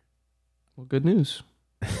 Well, good news.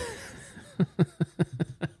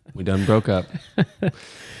 We done broke up.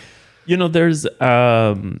 There's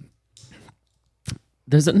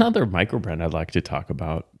another micro brand I'd like to talk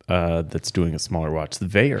about that's doing a smaller watch. The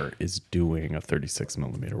Veyer is doing a 36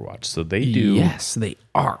 millimeter watch. So they do. Yes, they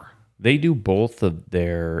are. They do both of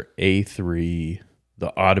their A3,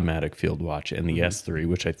 the automatic field watch, and the S3,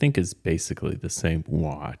 which I think is basically the same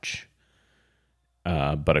watch,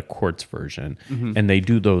 but a quartz version. Mm-hmm. And they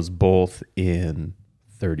do those both in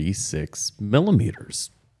 36 millimeters.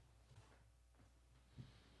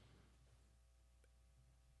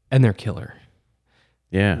 And they're killer.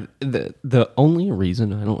 Yeah. The only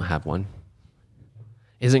reason I don't have one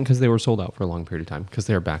isn't because they were sold out for a long period of time, because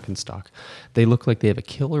they're back in stock. They look like they have a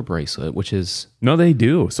killer bracelet, which is... No, they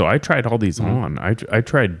do. So I tried all these on. I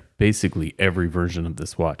tried basically every version of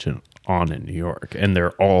this watch on in New York, and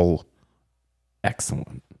they're all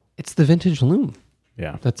excellent. It's the vintage loom.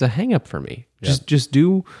 Yeah. That's a hang up for me. Yeah. Just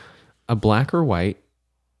do a black or white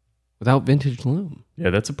without vintage loom.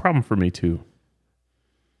 Yeah, that's a problem for me too.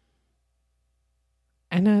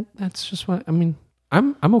 And that's just what I mean.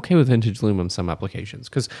 I'm okay with vintage loom on some applications,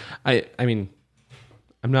 because I mean,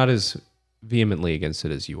 I'm not as vehemently against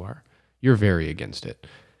it as you are. You're very against it.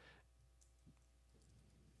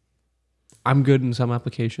 I'm good in some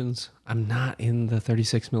applications. I'm not in the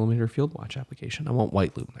 36 millimeter field watch application. I want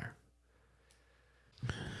white loom there.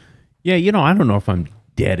 Yeah, I don't know if I'm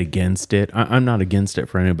dead against it. I'm not against it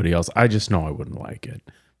for anybody else. I just know I wouldn't like it.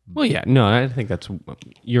 Well, yeah, no, I think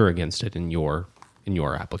you're against it in your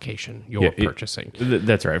application, purchasing.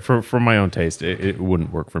 That's right. For my own taste, it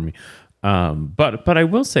wouldn't work for me. But I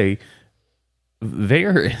will say,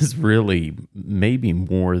 Veyer is really maybe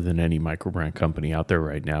more than any microbrand company out there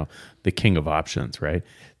right now the king of options. Right?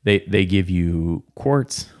 They give you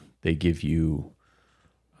quartz, they give you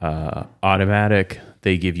automatic,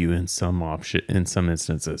 they give you in some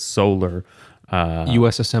instances solar,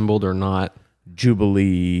 U.S. assembled or not,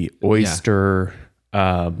 Jubilee, Oyster.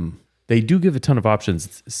 Yeah. They do give a ton of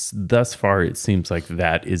options. Thus far, it seems like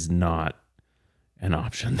that is not an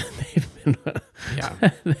option that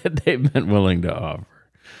they've been willing to offer.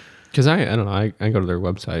 Because I don't know. I go to their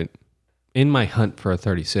website. In my hunt for a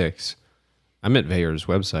 36, I'm at Veyer's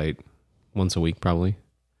website once a week probably.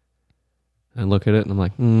 I look at it and I'm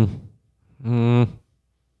like,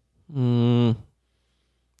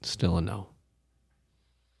 still a no.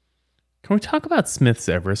 Can we talk about Smith's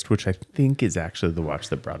Everest, which I think is actually the watch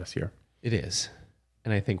that brought us here? It is.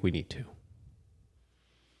 And I think we need to.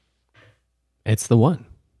 It's the one.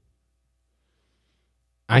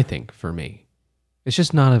 I think, for me. It's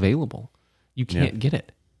just not available. You can't get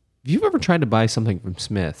it. If you've ever tried to buy something from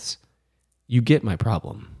Smith's, you get my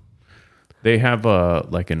problem. They have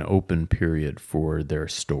an open period for their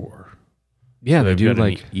store. Yeah, so they do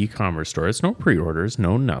an e-commerce store. It's no pre-orders,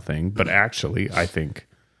 no nothing. But actually, I think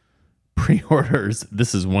pre-orders,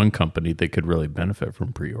 this is one company that could really benefit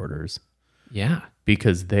from pre-orders. Yeah.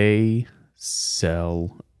 Because they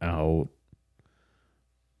sell out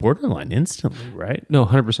borderline instantly, right? No,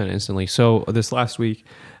 100% instantly. So this last week,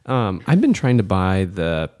 I've been trying to buy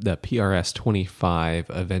the PRS 25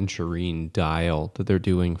 Aventurine dial that they're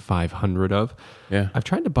doing 500 of. Yeah. I've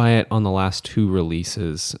tried to buy it on the last 2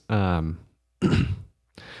 releases. The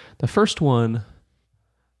first one,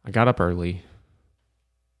 I got up early.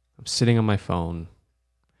 I'm sitting on my phone.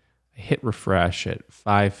 I hit refresh at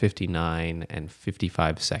 5:59 and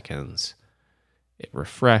 55 seconds. It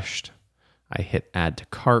refreshed. I hit add to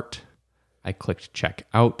cart. I clicked check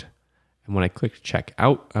out. And when I clicked check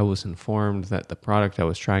out, I was informed that the product I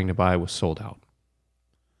was trying to buy was sold out.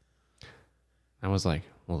 I was like,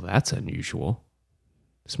 well, that's unusual.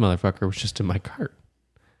 This motherfucker was just in my cart.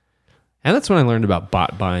 And that's when I learned about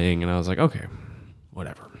bot buying, and I was like, okay,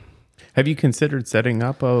 whatever. Have you considered setting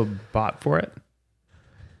up a bot for it?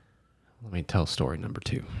 Let me tell story number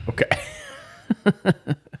 2. Okay.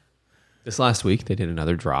 This last week they did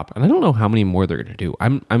another drop, and I don't know how many more they're going to do.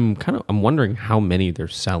 I'm wondering how many they're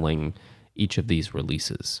selling each of these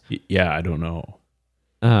releases. Yeah, I don't know.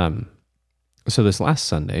 So this last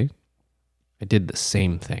Sunday, I did the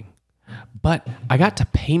same thing, but I got to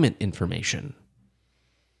payment information,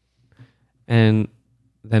 and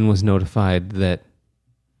then was notified that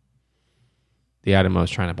the item I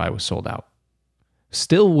was trying to buy was sold out.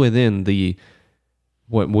 Still within the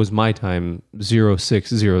what was my time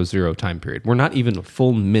 0600 time period. We're not even a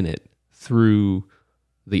full minute through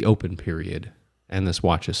the open period, and this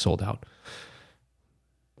watch is sold out.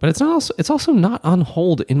 But it's also not on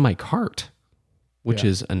hold in my cart, which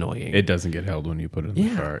is annoying. It doesn't get held when you put it in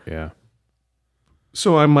the cart. Yeah.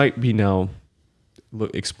 So I might be now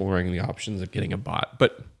exploring the options of getting a bot,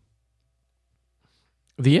 but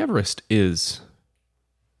the Everest is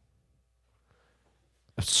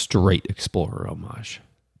a straight Explorer homage.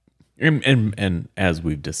 And as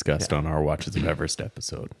we've discussed on our Watches of Everest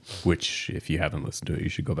episode, which if you haven't listened to it, you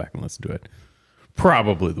should go back and listen to it.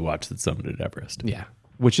 Probably the watch that summited Everest. Yeah.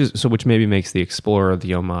 Which maybe makes the Explorer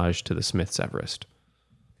the homage to the Smith's Everest.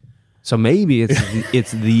 So maybe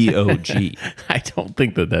it's the OG. I don't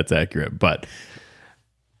think that that's accurate, but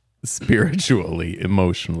spiritually,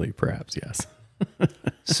 emotionally, perhaps, yes.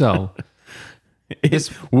 So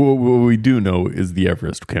what we do know is the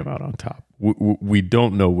Everest came out on top. We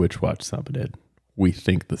don't know which watch summited. We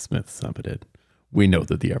think the Smith summited. We know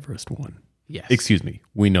that the Everest won. Yes. Excuse me.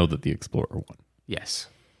 We know that the Explorer won. Yes.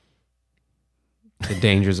 The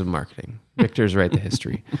dangers of marketing. Victor's right, the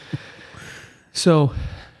history. So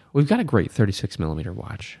we've got a great 36 millimeter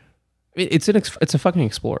watch. It's a fucking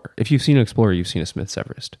Explorer. If you've seen an Explorer, you've seen a Smith's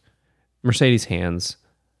Everest. Mercedes hands,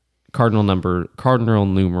 cardinal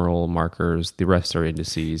numeral markers. The rest are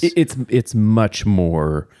indices. It's much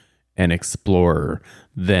more an Explorer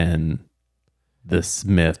than the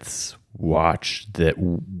Smith's watch that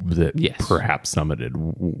perhaps summited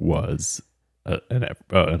was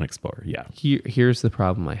an Explorer. Yeah. Here's the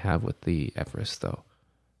problem I have with the Everest, though.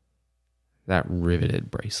 That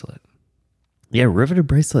riveted bracelet. Yeah, riveted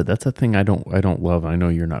bracelet. That's a thing I don't love. I know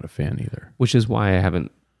you're not a fan either. Which is why I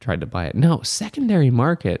haven't tried to buy it. No,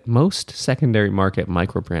 most secondary market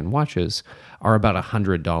micro brand watches are about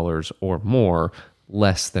 $100 or more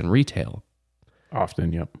less than retail.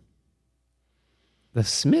 Often, yep. The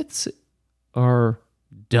Smiths are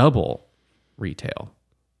double retail.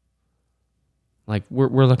 Like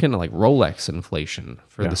we're looking at like Rolex inflation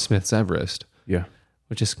for the Smiths Everest. Yeah.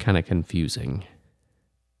 Which is kind of confusing.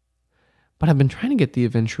 But I've been trying to get the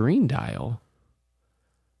Aventurine dial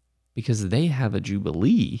because they have a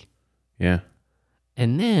Jubilee. Yeah.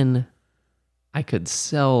 And then I could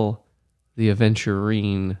sell the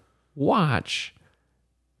Aventurine watch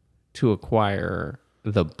to acquire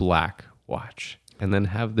the black watch and then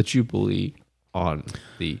have the Jubilee on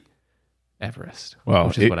the Everest,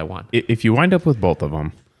 which is what I want. If you wind up with both of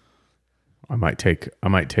them, I might take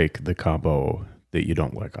the combo that you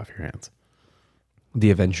don't like off your hands.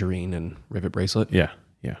 The Aventurine and rivet bracelet. Yeah.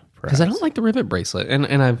 Because I don't like the rivet bracelet, and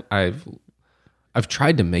I've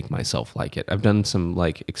tried to make myself like it. I've done some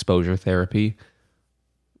like exposure therapy,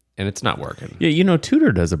 and it's not working. Yeah,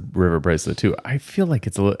 Tudor does a rivet bracelet too. I feel like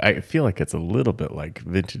it's a little bit like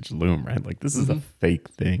vintage loom, right? Like this is a fake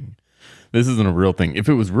thing. This isn't a real thing. If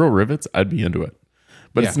it was real rivets, I'd be into it,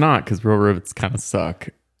 but it's not because real rivets kind of suck.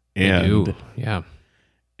 They do. Yeah.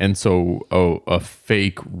 And so, a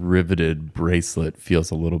fake riveted bracelet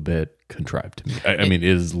feels a little bit contrived to me. I mean, it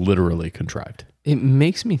is literally contrived. It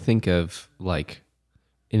makes me think of like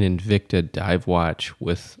an Invicta dive watch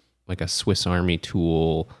with like a Swiss Army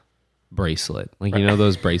tool bracelet. Like,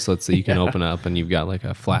 those bracelets that you can open up and you've got like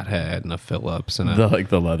a flathead and a Phillips and the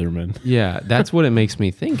Leatherman. Yeah, that's what it makes me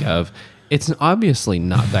think of. It's obviously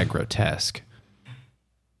not that grotesque.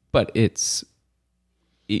 but it's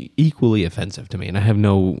equally offensive to me, and I have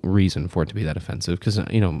no reason for it to be that offensive because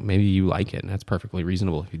maybe you like it, and that's perfectly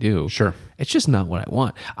reasonable if you do. Sure. It's just not what I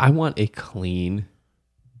want. I want a clean,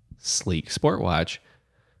 sleek sport watch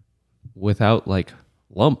without like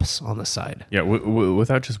lumps on the side. Yeah,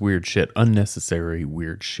 without just weird shit, unnecessary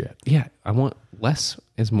weird shit. Yeah, I want less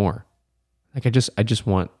is more. Like I just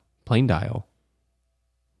want plain dial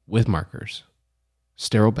with markers,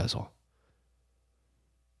 sterile bezel,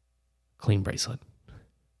 clean bracelet.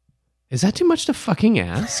 Is that too much to fucking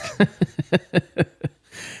ask?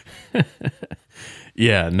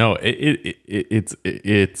 Yeah, no, it's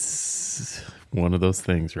one of those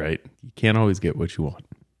things, right? You can't always get what you want.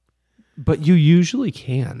 But you usually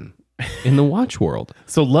can in the watch world.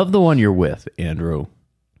 So love the one you're with, Andrew.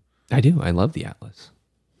 I do. I love the Atlas.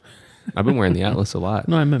 I've been wearing the Atlas a lot.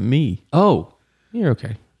 No, I meant me. Oh, you're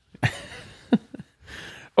okay.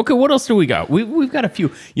 Okay, what else do we got? We've got a few.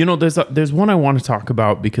 There's one I want to talk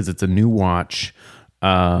about because it's a new watch.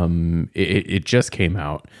 It just came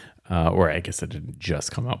out, or I guess it didn't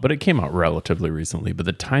just come out, but it came out relatively recently. But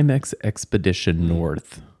the Timex Expedition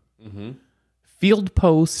North Field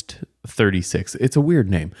Post 36. It's a weird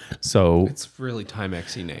name. So It's really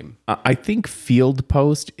Timex-y name. I think Field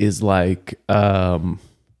Post is like.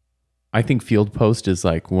 I think Field Post is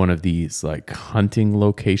like one of these like hunting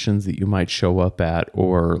locations that you might show up at,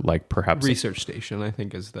 or like perhaps Research station, I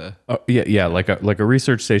think, is the... like a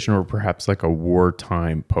research station, or perhaps like a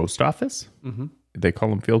wartime post office. Mm-hmm. They call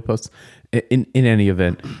them field posts. In any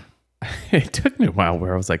event, it took me a while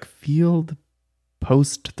where I was like, Field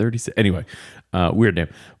Post 36. Anyway, weird name,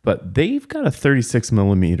 but they've got a 36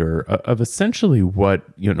 millimeter of essentially what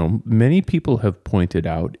many people have pointed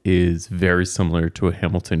out is very similar to a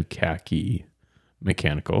Hamilton Khaki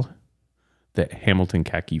mechanical, the Hamilton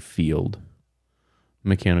Khaki Field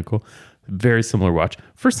mechanical. Very similar watch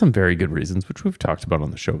for some very good reasons, which we've talked about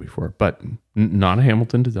on the show before, but not a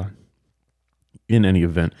Hamilton design. In any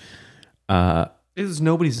event, it is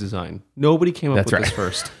nobody's design. Nobody came up with this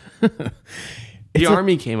first. The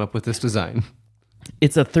Army came up with this design.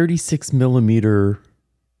 It's a 36 millimeter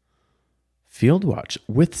field watch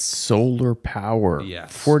with solar power.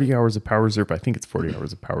 Yes. 40 hours of power reserve. I think it's 40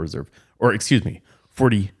 hours of power reserve. Or excuse me,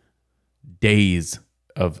 40 days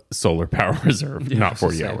of solar power reserve, not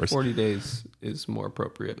 40 hours. 40 days is more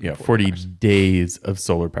appropriate. Yeah, 40 days of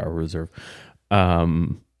solar power reserve.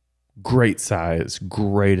 Great size,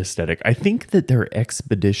 great aesthetic. I think that their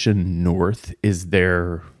Expedition North is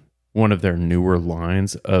one of their newer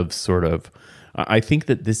lines of sort of, I think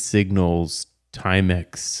that this signals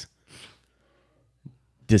Timex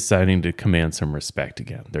deciding to command some respect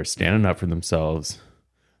again. They're standing up for themselves.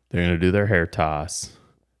 They're going to do their hair toss,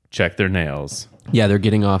 check their nails. Yeah, they're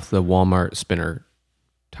getting off the Walmart spinner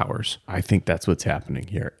towers. I think that's what's happening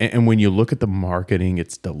here. And when you look at the marketing,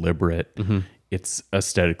 it's deliberate. Mm-hmm. It's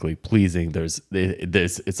aesthetically pleasing.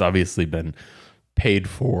 It's obviously been paid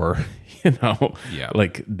for,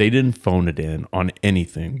 like they didn't phone it in on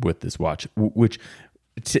anything with this watch, which,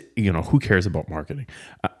 who cares about marketing?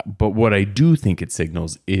 But what I do think it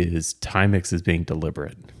signals is Timex is being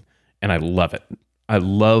deliberate, and I love it. I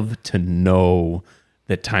love to know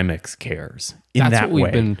that Timex cares in That's that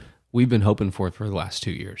what way. We've been hoping for the last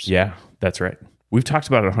 2 years. Yeah, that's right. We've talked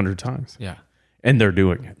about it 100 times. Yeah. And they're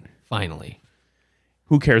doing it. Finally.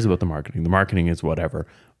 Who cares about the marketing? The marketing is whatever.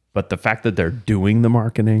 But the fact that they're doing the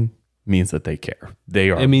marketing means that they care.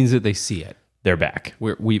 It means that they see it. They're back.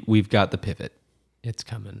 We've got the pivot. It's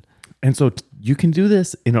coming. And so you can do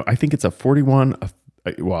this. I think it's a 41.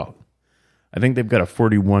 I think they've got a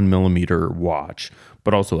 41 millimeter watch,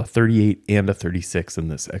 but also a 38 and a 36 in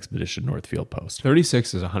this Expedition North Field Post.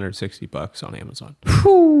 36 is $160 on Amazon.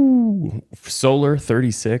 Whew. Solar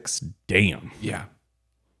 36. Damn. Yeah.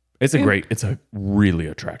 It's a really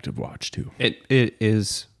attractive watch too. It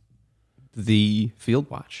is the field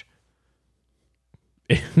watch.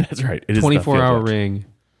 That's right. It is 24-hour ring,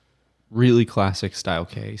 really classic style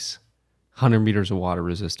case, 100 meters of water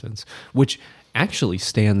resistance, which actually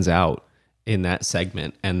stands out in that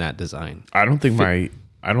segment and that design. I don't think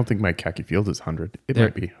my Khaki Field is 100. It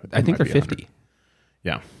might be. I think they're 50.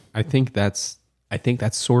 Yeah. I think that's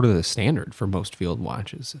sort of the standard for most field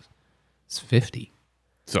watches. It's 50.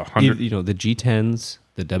 So 100. The G10s,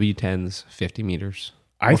 the W10s, 50 meters.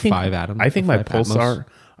 I think 5 atoms. I think my Pulsar.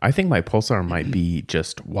 Pulsar might be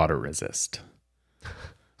just water resist.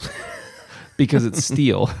 Because it's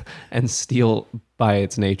steel, and steel by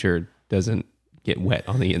its nature doesn't get wet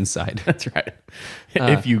on the inside. That's right.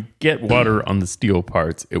 If you get water on the steel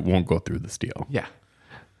parts, it won't go through the steel. Yeah.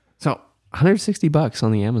 So $160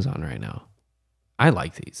 on the Amazon right now. I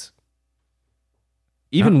like these.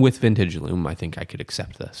 Even with vintage loom, I think I could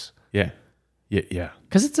accept this. Yeah. Yeah.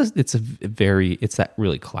 Because it's that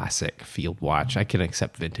really classic field watch. I can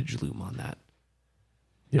accept vintage loom on that.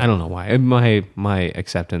 Yeah. I don't know why. My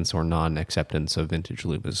acceptance or non-acceptance of vintage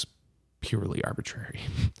loom is purely arbitrary.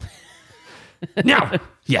 Now,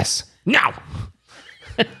 yes, now.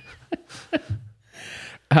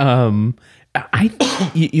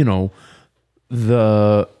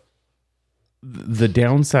 The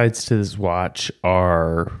downsides to this watch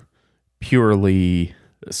are purely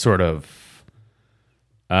sort of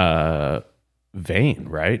vain,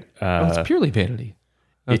 right? It's purely vanity.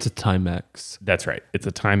 It's a Timex. That's right. It's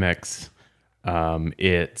a Timex.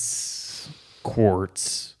 It's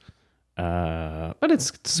quartz. But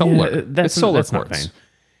it's solar. It's solar that's not quartz. vain.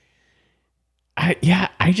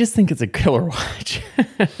 I just think it's a killer watch.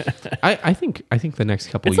 I think the next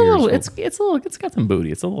couple It's years a little. It's got some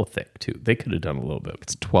booty. It's a little thick too. They could have done a little bit.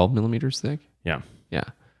 it's 12 millimeters thick. Yeah. Yeah,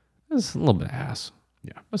 it's a little bit of ass.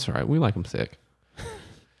 Yeah. That's all right. We like them thick.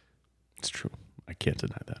 It's true. I can't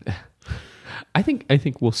deny that. I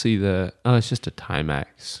think we'll see it's just a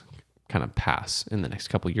Timex kind of pass in the next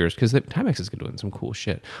couple of years because Timex is doing some cool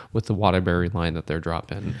shit with the Waterbury line that they're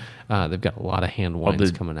dropping. They've got a lot of hand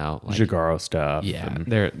winds coming out, like Giugiaro stuff.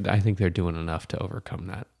 yeah. I think they're doing enough to overcome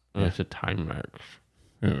that. It's a Timex.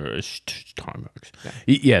 It's Timex.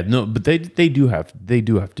 Yeah, no, but they do have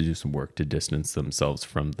to do some work to distance themselves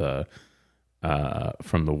from the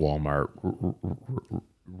Walmart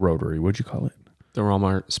rotary. What'd you call it? The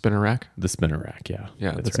Walmart spinner rack. The spinner rack. Yeah,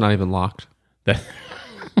 Yeah, that's it's right. not even locked. That-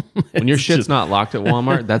 When your It's shit's just- not locked at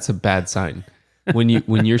Walmart, that's a bad sign. When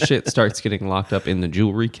your shit starts getting locked up in the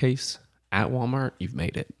jewelry case at Walmart, you've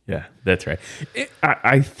made it. Yeah, that's right.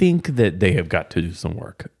 I think that they have got to do some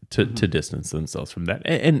work to distance themselves from that.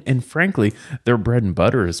 And frankly, their bread and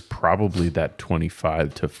butter is probably that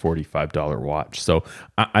 $25 to $45 watch. So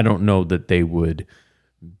I don't know that they would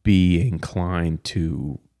be inclined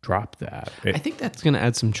to drop that. I think that's going to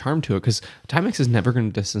add some charm to it because Timex is never going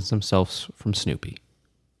to distance themselves from Snoopy.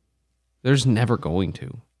 There's never going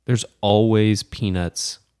to. There's always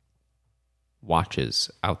Peanuts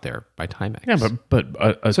watches out there by Timex. Yeah, but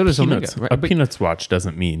a So does Peanuts, Omega, right? a But- Peanuts watch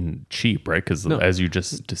doesn't mean cheap, right? Because as you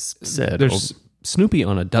just said, there's Snoopy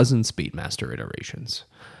on a dozen Speedmaster iterations.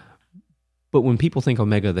 But when people think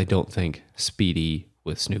Omega, they don't think Speedy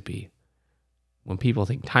with Snoopy. When people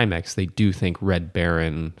think Timex, they do think Red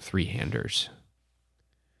Baron three-handers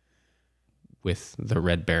with the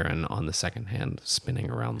Red Baron on the second hand spinning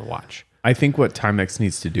around the watch. I think what Timex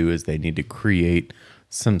needs to do is they need to create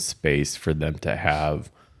some space for them to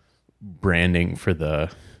have branding for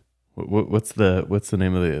the what's the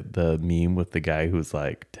name of the meme with the guy who's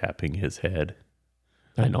like tapping his head?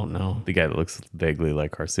 I don't know. The guy that looks vaguely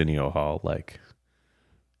like Arsenio Hall. Like,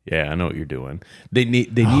 yeah, I know what you're doing. They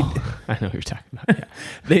need I know what you're talking about. Yeah.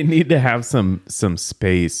 they need to have some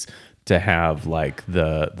space to have like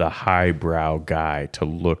the highbrow guy to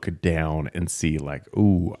look down and see like,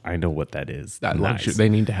 ooh, I know what that is. That Nice. luxury, they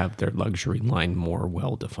need to have their luxury line more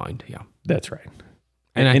well defined. Yeah. That's right.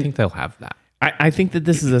 And I think they'll have that. I think that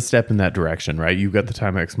this is a step in that direction, right? You've got the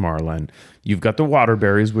Timex Marlin, you've got the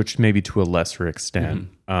Waterberries, which maybe to a lesser extent,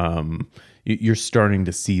 you're starting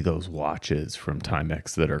to see those watches from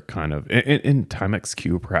Timex that are kind of in Timex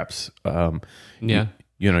Q, perhaps. Yeah.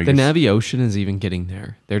 You know, The Naviocean is even getting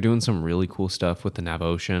there. They're doing some really cool stuff with the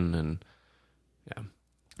Naviocean, and yeah.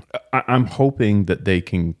 I'm hoping that they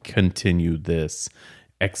can continue this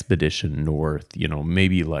expedition north. You know,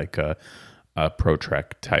 maybe like a Pro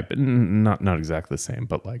Trek type, not exactly the same,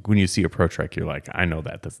 but like when you see a Pro Trek, you're like, I know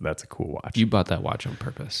that's a cool watch. You bought that watch on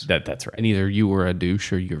purpose. That's right. And either you were a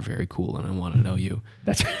douche or you're very cool, and I want to know you.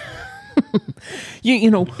 That's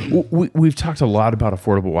you know, we've talked a lot about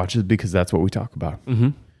affordable watches because that's what we talk about. Mm-hmm.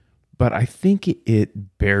 But I think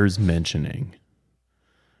it bears mentioning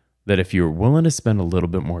that if you're willing to spend a little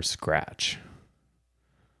bit more scratch,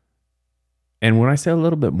 and when I say a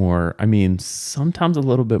little bit more, I mean sometimes a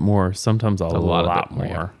little bit more, sometimes a lot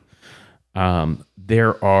more.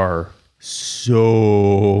 There are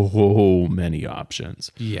so many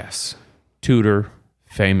options. Yes. Tudor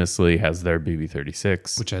famously has their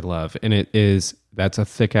BB36, Which I love. And that's a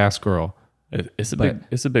thick ass girl. it's a but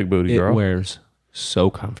big booty It girl. wears so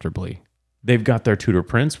comfortably. They've got their Tudor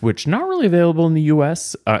Prince, which not really available in the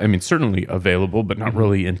U.S. I mean, certainly available, but not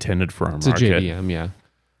really intended for our It's a market. JDM,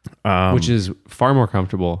 yeah. Which is far more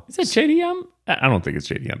comfortable. Is it JDM? I don't think it's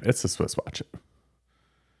JDM. It's a Swiss watch.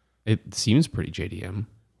 It seems pretty JDM.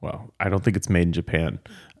 Well, I don't think it's made in Japan,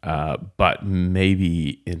 but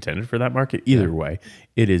maybe intended for that market. Either way,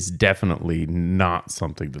 it is definitely not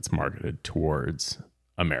something that's marketed towards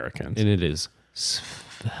Americans. And it is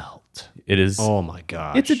Svelte. It is. Oh my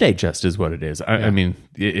gosh. It's a Datejust, is what it is. I mean,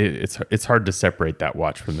 it's hard to separate that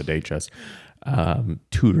watch from the Datejust.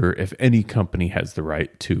 Tudor, if any company has the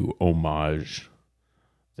right to homage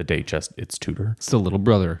the Datejust, it's Tudor, It's the little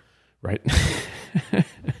brother. right?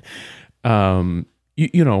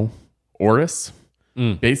 You know, Oris,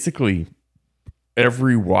 basically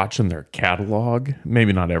every watch in their catalog,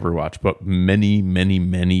 maybe not every watch, but many, many,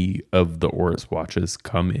 many of the Oris watches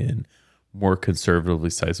come in more conservatively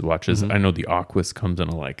sized watches. I know the Aquis comes in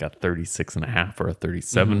like a 36 and a half or a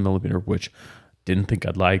 37 millimeter, which didn't think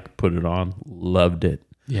I'd like, put it on, loved it.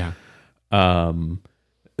 Yeah. Oris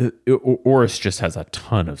just has a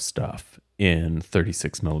ton of stuff in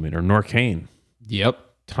 36 millimeter. Norcane, Yep.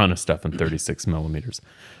 ton of stuff in 36 millimeters.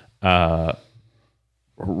 Rado,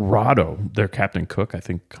 their Captain Cook, I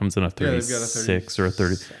think comes in a 36 or a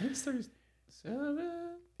 30. It's 37.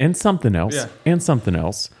 And something else. Yeah. And something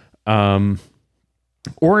else.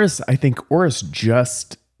 Oris, I think Oris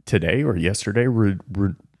just today or yesterday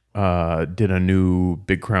did a new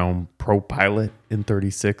Big Crown Pro Pilot in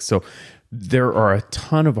 36. So there are a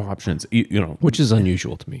ton of options, you know, Which is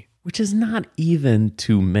unusual to me. which is not even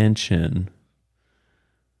to mention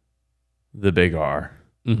the Big R,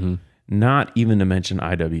 not even to mention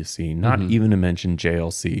IWC, not even to mention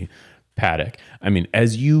JLC, Paddock. I mean,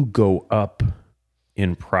 as you go up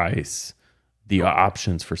in price, the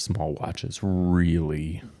options for small watches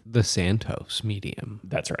really. The Santos medium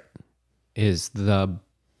That's right. is the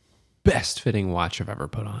best fitting watch I've ever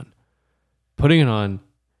put on. Putting it on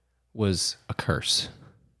was a curse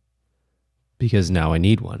because now I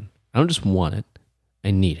need one. I don't just want it,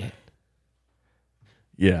 I need it.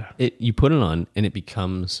 Yeah. You put it on and it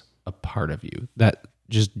becomes a part of you. That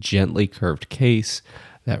just gently curved case,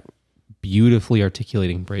 that beautifully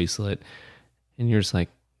articulating bracelet, and you're just like,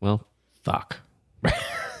 well, fuck.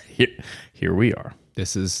 Here we are.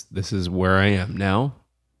 This is where I am now,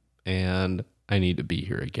 and I need to be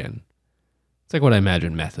here again. It's like what I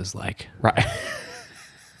imagine meth is like. Right.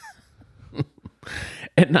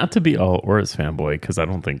 And not to be all Oris fanboy, because I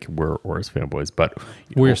don't think we're Oris fanboys, but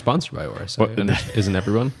We're sponsored by Oris, isn't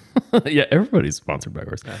everyone? yeah, everybody's sponsored by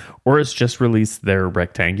Oris. Oris just released their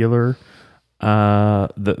rectangular,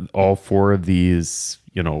 all four of these,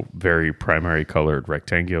 you know, very primary colored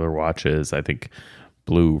rectangular watches. I think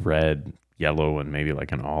blue, red, yellow, and maybe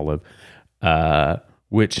like an olive.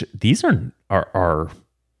 Which these are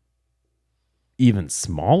even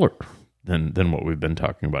smaller than what we've been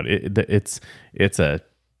talking about. It's a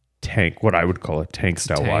tank, what I would call a tank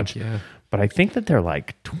style watch. Yeah. But I think that they're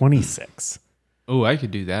like 26. Oh, I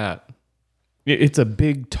could do that. It's a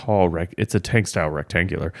big, tall it's a tank style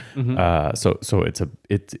rectangular. So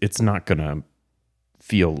it's not gonna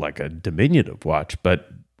feel like a diminutive watch,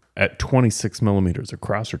 but at 26 millimeters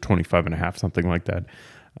across or 25 and a half, something like that,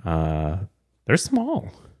 they're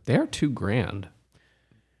small. They are $2,000.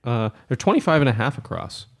 They're 25 and a half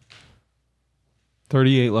across.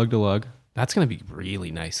 38 lug to lug. That's going to be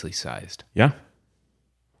really nicely sized. Yeah.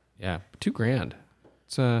 Yeah, $2,000.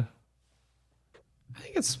 It's I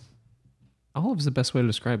think it's olive's the best way to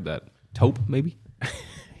describe that. Taupe, maybe.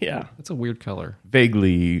 Yeah. That's a weird color.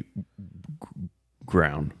 Vaguely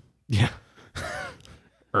ground. Yeah.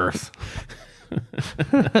 Earth.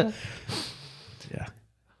 Yeah.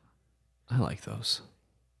 I like those.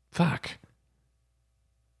 Fuck.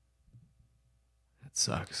 That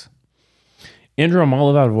sucks. Andrew, I'm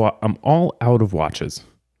all out of watches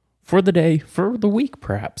for the day, for the week,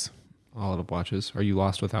 perhaps. All out of watches. Are you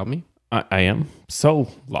lost without me? I am so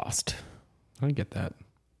lost. I get that.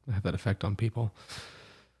 I have that effect on people.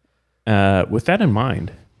 With that in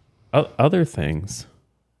mind, other things,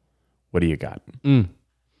 what do you got?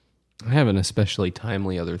 I have an especially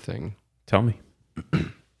timely other thing. Tell me.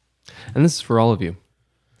 And this is for all of you.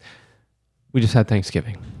 We just had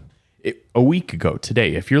Thanksgiving. A week ago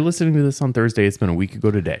today, if you're listening to this on Thursday, it's been a week ago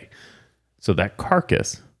today. So that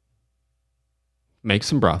carcass, Make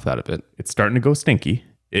some broth out of it. it's starting to go stinky.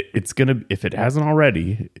 It's going to, if it hasn't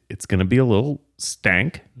already, it's going to be a little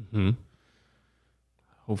stank.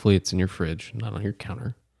 Hopefully it's in your fridge, not on your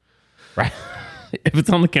counter. Right. If it's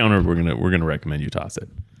on the counter, we're going to recommend you toss it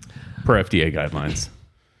per FDA guidelines.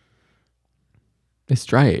 It's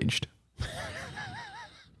dry aged.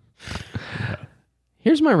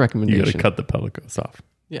 Here's my You recommendation. got to cut the pellicles off.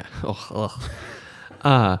 Yeah.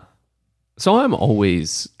 So I'm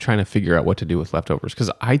always trying to figure out what to do with leftovers because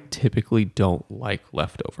I typically don't like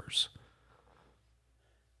leftovers.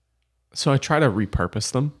 So I try to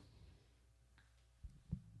repurpose them.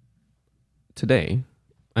 Today,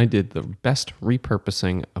 I did the best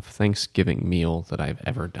repurposing of Thanksgiving meal that I've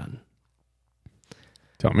ever done.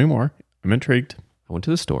 Tell me more. I'm intrigued. I went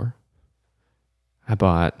to the store. I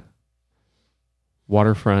bought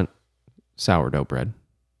waterfront sourdough bread.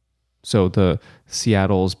 So the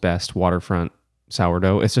Seattle's best waterfront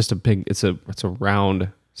sourdough. It's just it's a round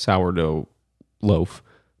sourdough loaf,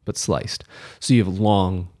 but sliced. So you have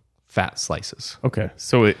long, fat slices. Okay,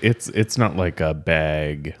 so it's not like a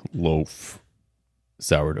bag loaf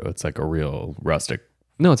sourdough. It's like a real rustic.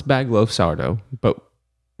 No, it's bag loaf sourdough, but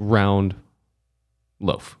round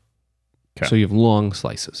loaf. Okay. So you have long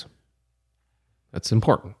slices. That's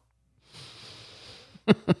important.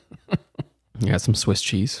 You got some Swiss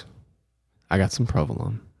cheese. I got some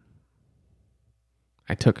provolone.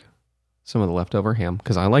 I took some of the leftover ham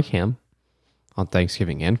because I like ham on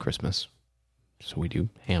Thanksgiving and Christmas. So we do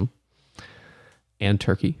ham and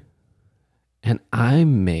turkey. And I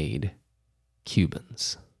made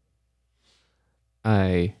Cubans.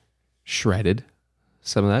 I shredded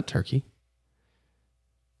some of that turkey,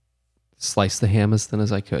 sliced the ham as thin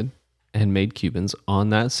as I could, and made Cubans on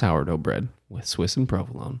that sourdough bread with Swiss and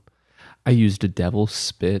provolone. I used a devil's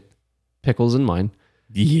spit pickles in mine.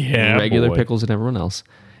 Yeah, regular boy. pickles and everyone else.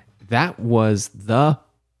 That was the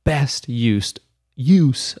best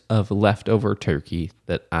use of leftover turkey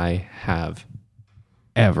that I have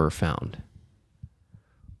ever found.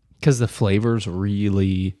 Because the flavors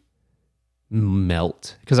really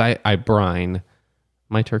melt. Because I brine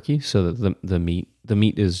my turkey so that the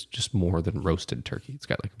meat is just more than roasted turkey. It's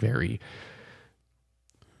got like very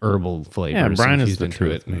herbal flavors. Yeah, brine is infused the into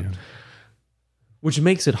truth, it, man. which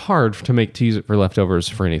makes it hard to use it for leftovers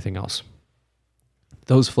for anything else.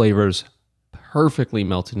 Those flavors perfectly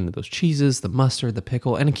melted into those cheeses, the mustard, the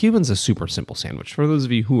pickle, and a Cuban's a super simple sandwich. For those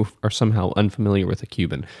of you who are somehow unfamiliar with a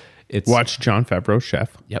Cuban, it's Watch Jon Favreau,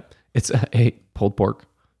 chef. Yep. It's a pulled pork,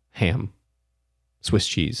 ham, Swiss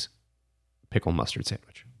cheese, pickle mustard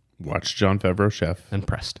sandwich, Watch Jon Favreau, chef. and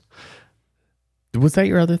pressed. Was that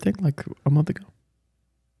your other thing like a month ago?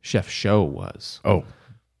 Chef Show was. Oh,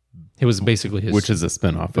 It was basically his. which is a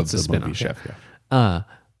spinoff of It's a the movie spinoff, Chef. Yeah.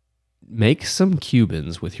 Make some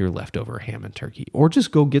Cubans with your leftover ham and turkey, or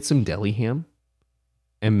just go get some deli ham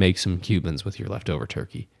and make some Cubans with your leftover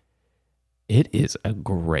turkey. It is a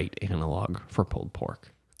great analog for pulled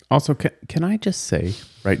pork. Also, can I just say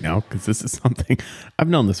right now, because this is something, I've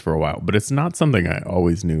known this for a while, but it's not something I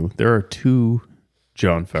always knew. There are two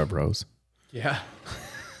Jon Favreaus. Yeah.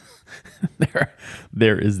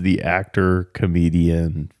 There is the actor,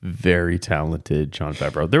 comedian, very talented Jon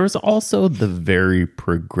Favreau. There is also the very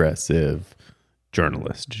progressive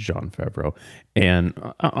journalist Jon Favreau, and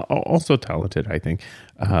also talented, I think,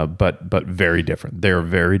 but very different. They're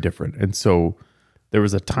very different, and so there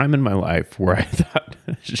was a time in my life where I thought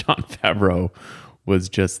Jon Favreau was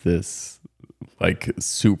just this like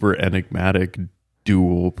super enigmatic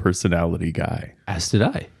dual personality guy. As did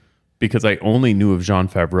I. Because I only knew of Jon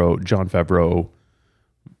Favreau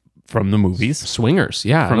from the movies. Swingers,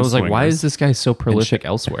 yeah. From And I was like, why Swingers. is this guy so prolific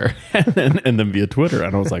elsewhere? and then via Twitter.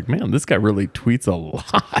 And I was like, man, this guy really tweets a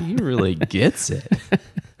lot. He really gets it.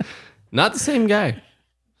 Not the same guy.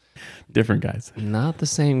 Different guys. Not the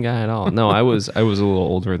same guy at all. No, I was a little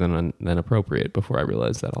older than appropriate before I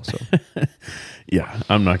realized that also. Yeah,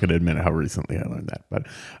 I'm not going to admit how recently I learned that.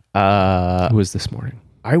 But Who was this morning?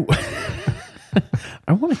 I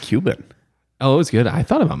want a Cuban. Oh, it was good. I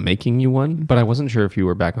thought about making you one, but I wasn't sure if you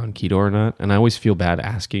were back on keto or not. And I always feel bad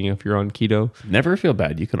asking if you're on keto. Never feel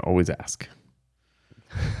bad. You can always ask.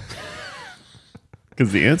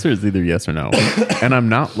 Because the answer is either yes or no. And I'm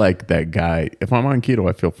not like that guy. If I'm on keto,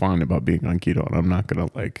 I feel fine about being on keto, and I'm not going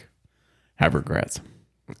to like have regrets.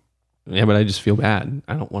 Yeah, but I just feel bad.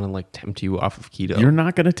 I don't want to like tempt you off of keto. You're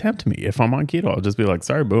not going to tempt me. If I'm on keto, I'll just be like,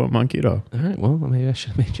 sorry, boo, I'm on keto. All right. Well, maybe I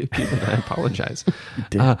should have made you a Cuban. I apologize.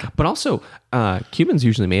 Dick. But also, Cuban's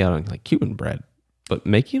usually made out of like Cuban bread, but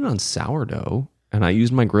making it on sourdough, and I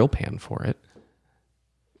used my grill pan for it.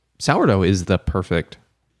 Sourdough is the perfect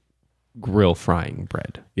grill frying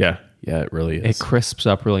bread. Yeah, it really It is. crisps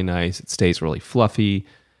up really nice. It stays really fluffy.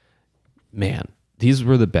 Man, these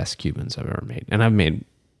were the best Cubans I've ever made. And I've made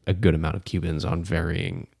a good amount of Cubans on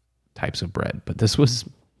varying types of bread, but this was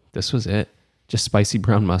it. Just spicy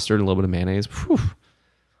brown mustard, a little bit of mayonnaise, whew,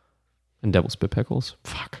 and devil's spit pickles.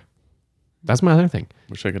 Fuck. That's my other thing.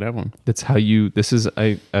 Wish I could have one. That's how this is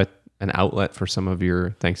an outlet for some of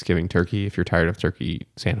your Thanksgiving turkey. If you're tired of turkey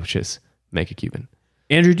sandwiches, make a Cuban.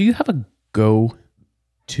 Andrew, do you have a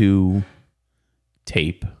go-to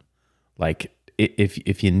tape? Like,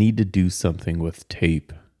 if you need to do something with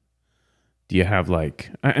tape, do you have like,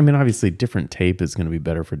 I mean, obviously different tape is going to be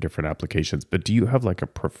better for different applications, but do you have like a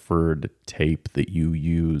preferred tape that you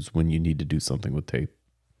use when you need to do something with tape?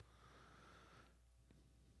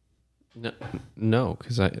 No,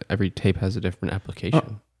 because every tape has a different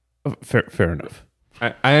application. Fair enough.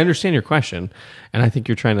 I understand your question, and I think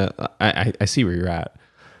you're trying to. I see where you're at.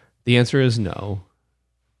 The answer is no,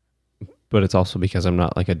 but it's also because I'm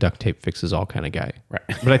not like a duct tape fixes all kind of guy. Right.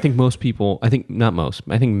 But I think most people, I think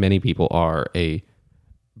many people are a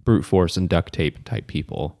brute force and duct tape type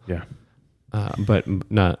people. Yeah. But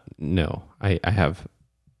no. I have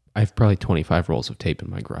probably 25 rolls of tape in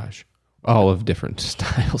my garage, all of different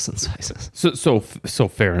styles and sizes. So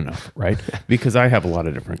fair enough, right? Because I have a lot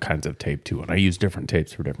of different kinds of tape too, and I use different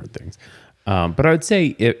tapes for different things. But I would say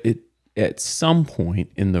it at some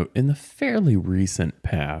point in the fairly recent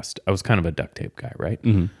past, I was kind of a duct tape guy, right?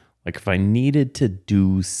 Mm-hmm. Like if I needed to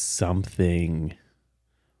do something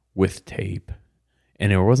with tape,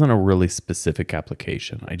 and it wasn't a really specific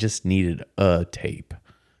application, I just needed a tape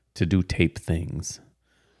to do tape things,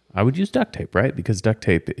 I would use duct tape, right? Because duct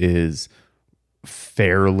tape is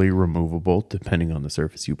fairly removable depending on the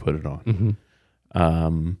surface you put it on.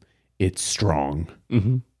 Mm-hmm. It's strong.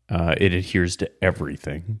 Mm-hmm. It adheres to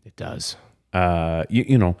everything. It does.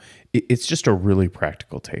 It's just a really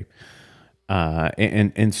practical tape.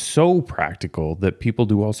 And so practical that people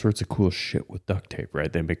do all sorts of cool shit with duct tape,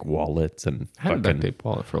 right? They make wallets and I had a duct tape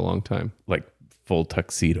wallet for a long time. Like full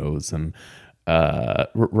tuxedos and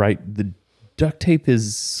right. The duct tape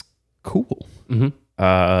is cool. Mm-hmm.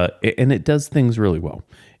 And it does things really well.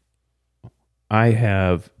 I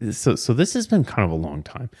have so this has been kind of a long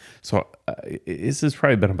time. So this has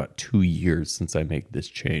probably been about 2 years since I made this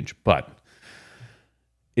change, but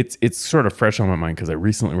it's sort of fresh on my mind because I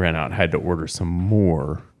recently ran out and had to order some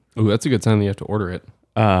more. Oh, that's a good sign that you have to order it.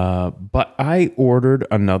 But I ordered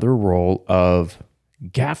another roll of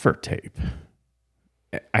gaffer tape.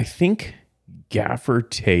 I think gaffer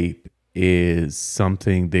tape is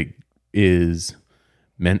something that is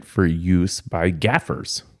meant for use by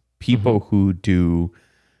gaffers. People who do,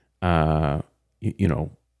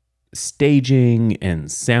 staging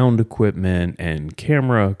and sound equipment and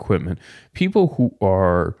camera equipment. People who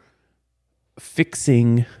are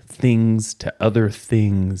fixing things to other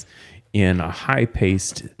things in a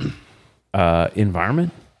high-paced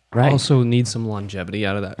environment. Right. Also needs some longevity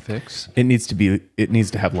out of that fix. It needs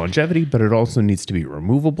to have longevity, but it also needs to be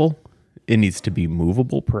removable. It needs to be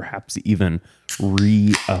movable, perhaps even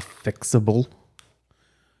reaffixable.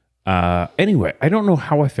 Anyway, I don't know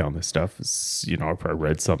how I found this stuff. I probably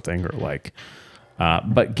read something or like,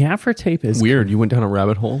 but gaffer tape is weird. You went down a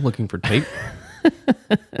rabbit hole looking for tape.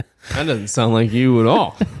 That doesn't sound like you at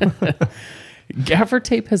all. Gaffer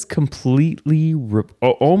tape has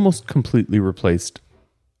almost completely replaced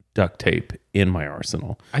duct tape in my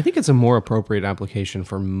arsenal. I think it's a more appropriate application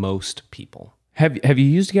for most people. Have you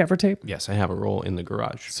used gaffer tape? Yes, I have a roll in the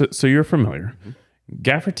garage. So you're familiar. Mm-hmm.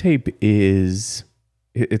 Gaffer tape is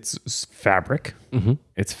it's fabric. Mm-hmm.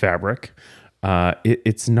 It's fabric.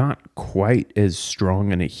 It's not quite as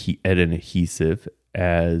strong an adhesive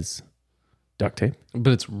as duct tape,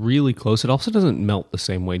 but it's really close. It also doesn't melt the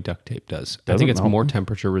same way duct tape does. I think it's more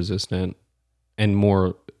temperature resistant and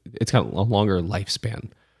more. It's got a longer lifespan.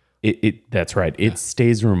 That's right. Yeah. It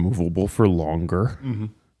stays removable for longer. Mm-hmm.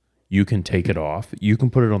 You can take it off. You can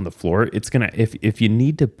put it on the floor. It's gonna if you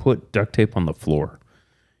need to put duct tape on the floor,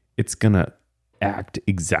 it's gonna act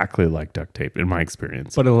exactly like duct tape in my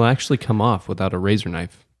experience. But it'll actually come off without a razor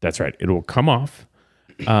knife. That's right. It will come off.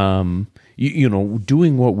 Doing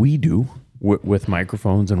what we do with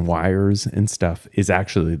microphones and wires and stuff is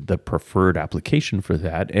actually the preferred application for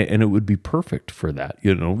that, and it would be perfect for that.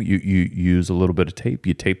 You use a little bit of tape,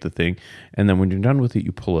 you tape the thing, and then when you're done with it,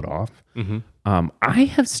 you pull it off. Mm-hmm. I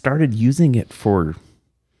have started using it for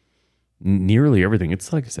nearly everything.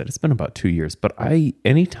 It's like I said, it's been about 2 years, but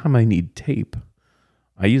anytime I need tape,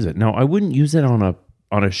 I use it. Now I wouldn't use it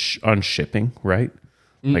on shipping, right?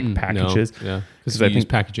 Like packages. No, yeah, because I use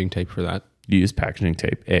packaging tape for that. You use packaging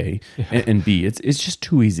tape, A, and B, it's just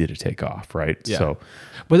too easy to take off, right? Yeah. So,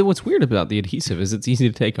 but what's weird about the adhesive is it's easy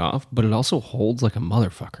to take off, but it also holds like a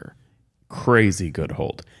motherfucker. Crazy good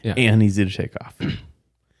hold, and easy to take off.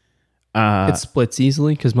 It splits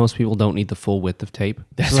easily because most people don't need the full width of tape.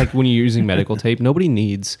 That's like when you're using medical tape, nobody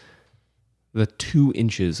needs the 2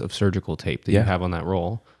 inches of surgical tape that you have on that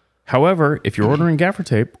roll. However, if you're ordering gaffer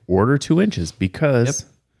tape, order 2 inches because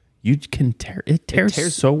you can tear it.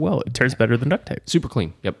 Tears so well. It tears better than duct tape. Super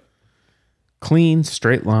clean. Yep. Clean,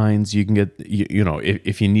 straight lines. You can get,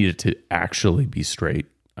 if you need it to actually be straight,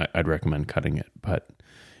 I'd recommend cutting it. But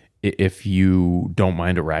if you don't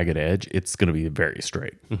mind a ragged edge, it's going to be very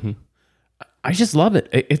straight. Mm-hmm. I just love it.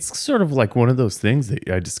 It's sort of like one of those things that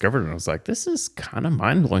I discovered and I was like, this is kind of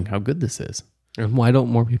mind blowing how good this is. And why don't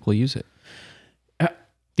more people use it?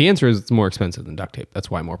 The answer is it's more expensive than duct tape. That's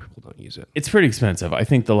why more people don't use it. It's pretty expensive. I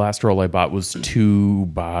think the last roll I bought was 2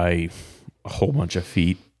 by a whole bunch of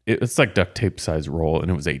feet. It's like duct tape size roll, and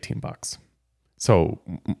it was $18. So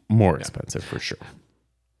more expensive for sure.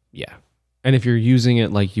 Yeah. And if you're using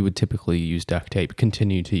it like you would typically use duct tape,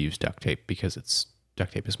 continue to use duct tape because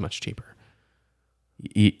duct tape is much cheaper.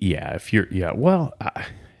 Yeah. Well,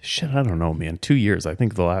 shit, I don't know, man. 2 years. I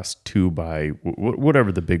think the last 2 by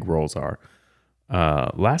whatever the big rolls are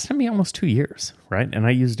lasted me almost 2 years, right? And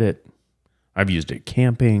I've used it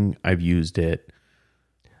camping. I've used it.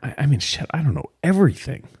 I mean, shit, I don't know,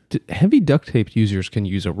 everything. Heavy duct tape users can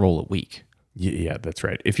use a roll a week. Yeah, that's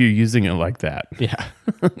right. If you're using it like that, yeah,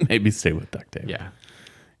 maybe stay with duct tape. Yeah.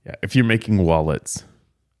 If you're making wallets,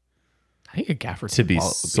 I think a gaffer to be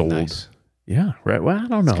sold. Be nice. Yeah, right. Well, I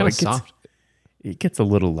don't know. It's kind of soft. It gets a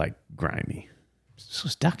little like grimy. So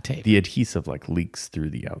does duct tape. The adhesive like leaks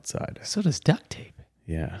through the outside. So does duct tape.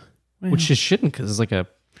 Yeah, which just shouldn't, because it's like a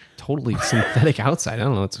totally synthetic outside. I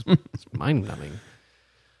don't know. It's mind numbing.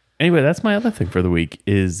 Anyway, that's my other thing for the week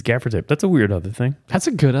is gaffer tape. That's a weird other thing. That's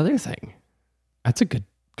a good other thing. That's a good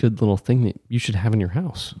little thing that you should have in your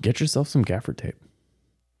house. Get yourself some gaffer tape.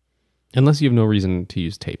 Unless you have no reason to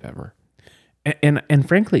use tape ever. And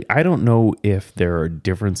frankly, I don't know if there are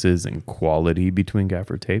differences in quality between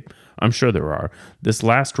gaffer tape. I'm sure there are. This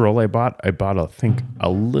last roll I bought, I think, a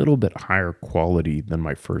little bit higher quality than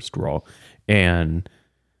my first roll. And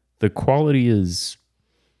the quality is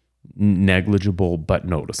negligible but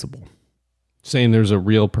noticeable. Saying there's a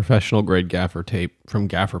real professional grade gaffer tape from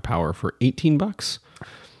Gaffer Power for $18.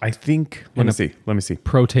 I think. Let me see.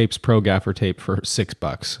 Pro Tapes Pro Gaffer Tape for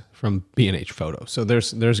 $6 from B&H Photo. So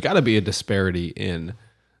there's got to be a disparity in.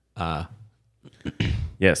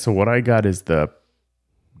 Yeah. So what I got is the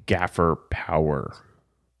Gaffer Power.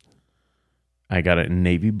 I got it in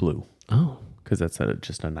navy blue. Oh, because that's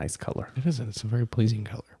just a nice color. It is. It's a very pleasing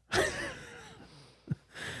color.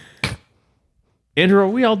 Andrew, are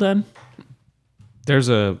we all done?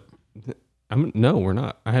 No, we're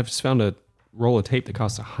not. I have just found a roll of tape that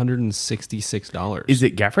costs $166. Is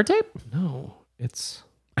it gaffer tape? No, it's.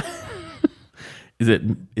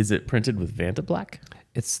 Is it printed with Vantablack?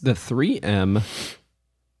 It's the 3M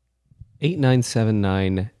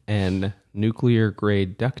 8979N nuclear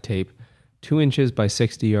grade duct tape, 2 inches by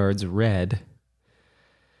 60 yards, red.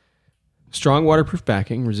 Strong waterproof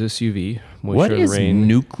backing, resists UV, moisture, what is rain.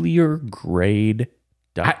 Nuclear grade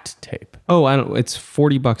duct tape? Oh, I don't. It's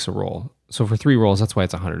 $40 a roll. So for 3 rolls, that's why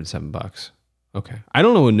it's $107. Okay, I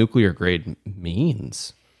don't know what nuclear grade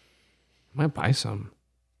means. I might buy some.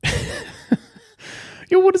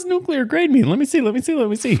 Yo, what does nuclear grade mean? Let me see.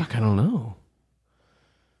 Fuck, I don't know.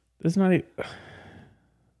 There's not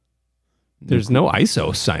There's no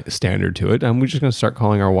ISO standard to it. We're just going to start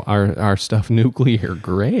calling our stuff nuclear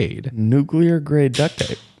grade. Nuclear grade duct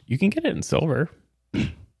tape. You can get it in silver.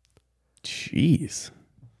 Jeez.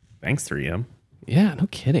 Thanks, 3M. Yeah, no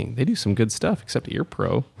kidding. They do some good stuff, except you're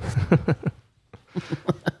pro.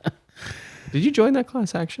 Did you join that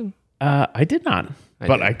class action? I did not,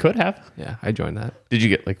 but I could have. Yeah, I joined that. Did you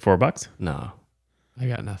get like $4? No, I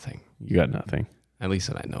got nothing. You got nothing. At least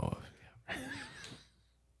that I know of. Yeah.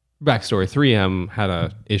 Backstory, 3M had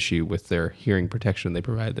a issue with their hearing protection they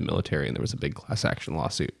provided the military, and there was a big class action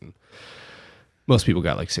lawsuit. And most people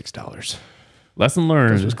got like $6. Lesson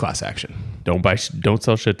learned. It was class action. Don't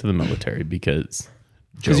sell shit to the military because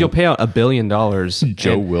you'll pay out $1 billion.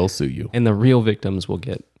 Joe will sue you. And the real victims will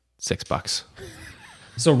get $6.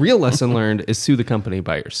 So real lesson learned is sue the company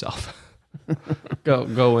by yourself.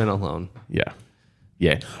 Go in alone. Yeah.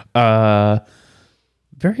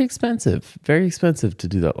 Very expensive to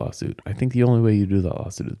do that lawsuit. I think the only way you do that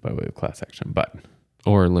lawsuit is by way of class action,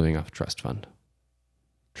 or living off a trust fund.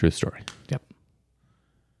 True story. Yep.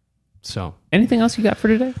 So anything else you got for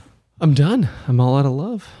today? I'm done. I'm all out of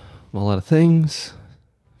love. I'm all out of things.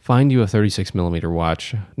 Find you a 36 millimeter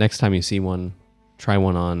watch. Next time you see one, try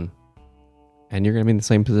one on, and you're going to be in the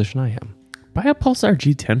same position I am. Buy a Pulsar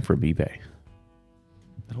G10 from eBay.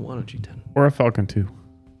 I don't want a G10. Or a Falcon 2.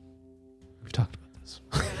 We've talked about this.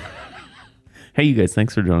 Hey, you guys,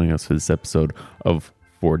 thanks for joining us for this episode of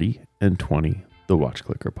 40 and 20, the Watch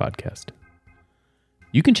Clicker podcast.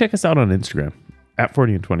 You can check us out on Instagram at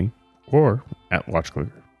 40 and 20 or at Watch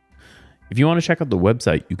Clicker. If you want to check out the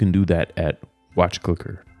website, you can do that at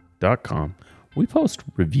watchclicker.com. We post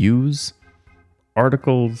reviews,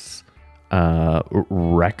 articles,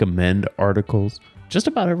 recommend articles just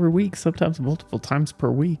about every week, sometimes multiple times per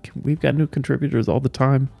week. We've got new contributors all the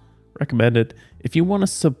time. Recommend it. If you want to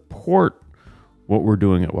support what we're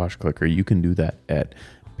doing at Watch Clicker, you can do that at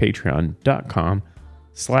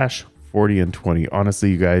patreon.com/40 40 and 20.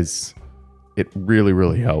 Honestly, you guys, it really,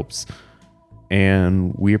 really helps.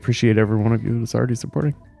 And we appreciate every one of you that's already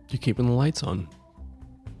supporting. You're keeping the lights on.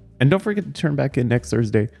 And don't forget to turn back in next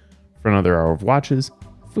Thursday for another hour of watches,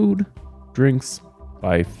 food, drinks,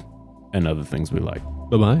 life, and other things we like.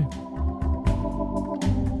 Bye-bye.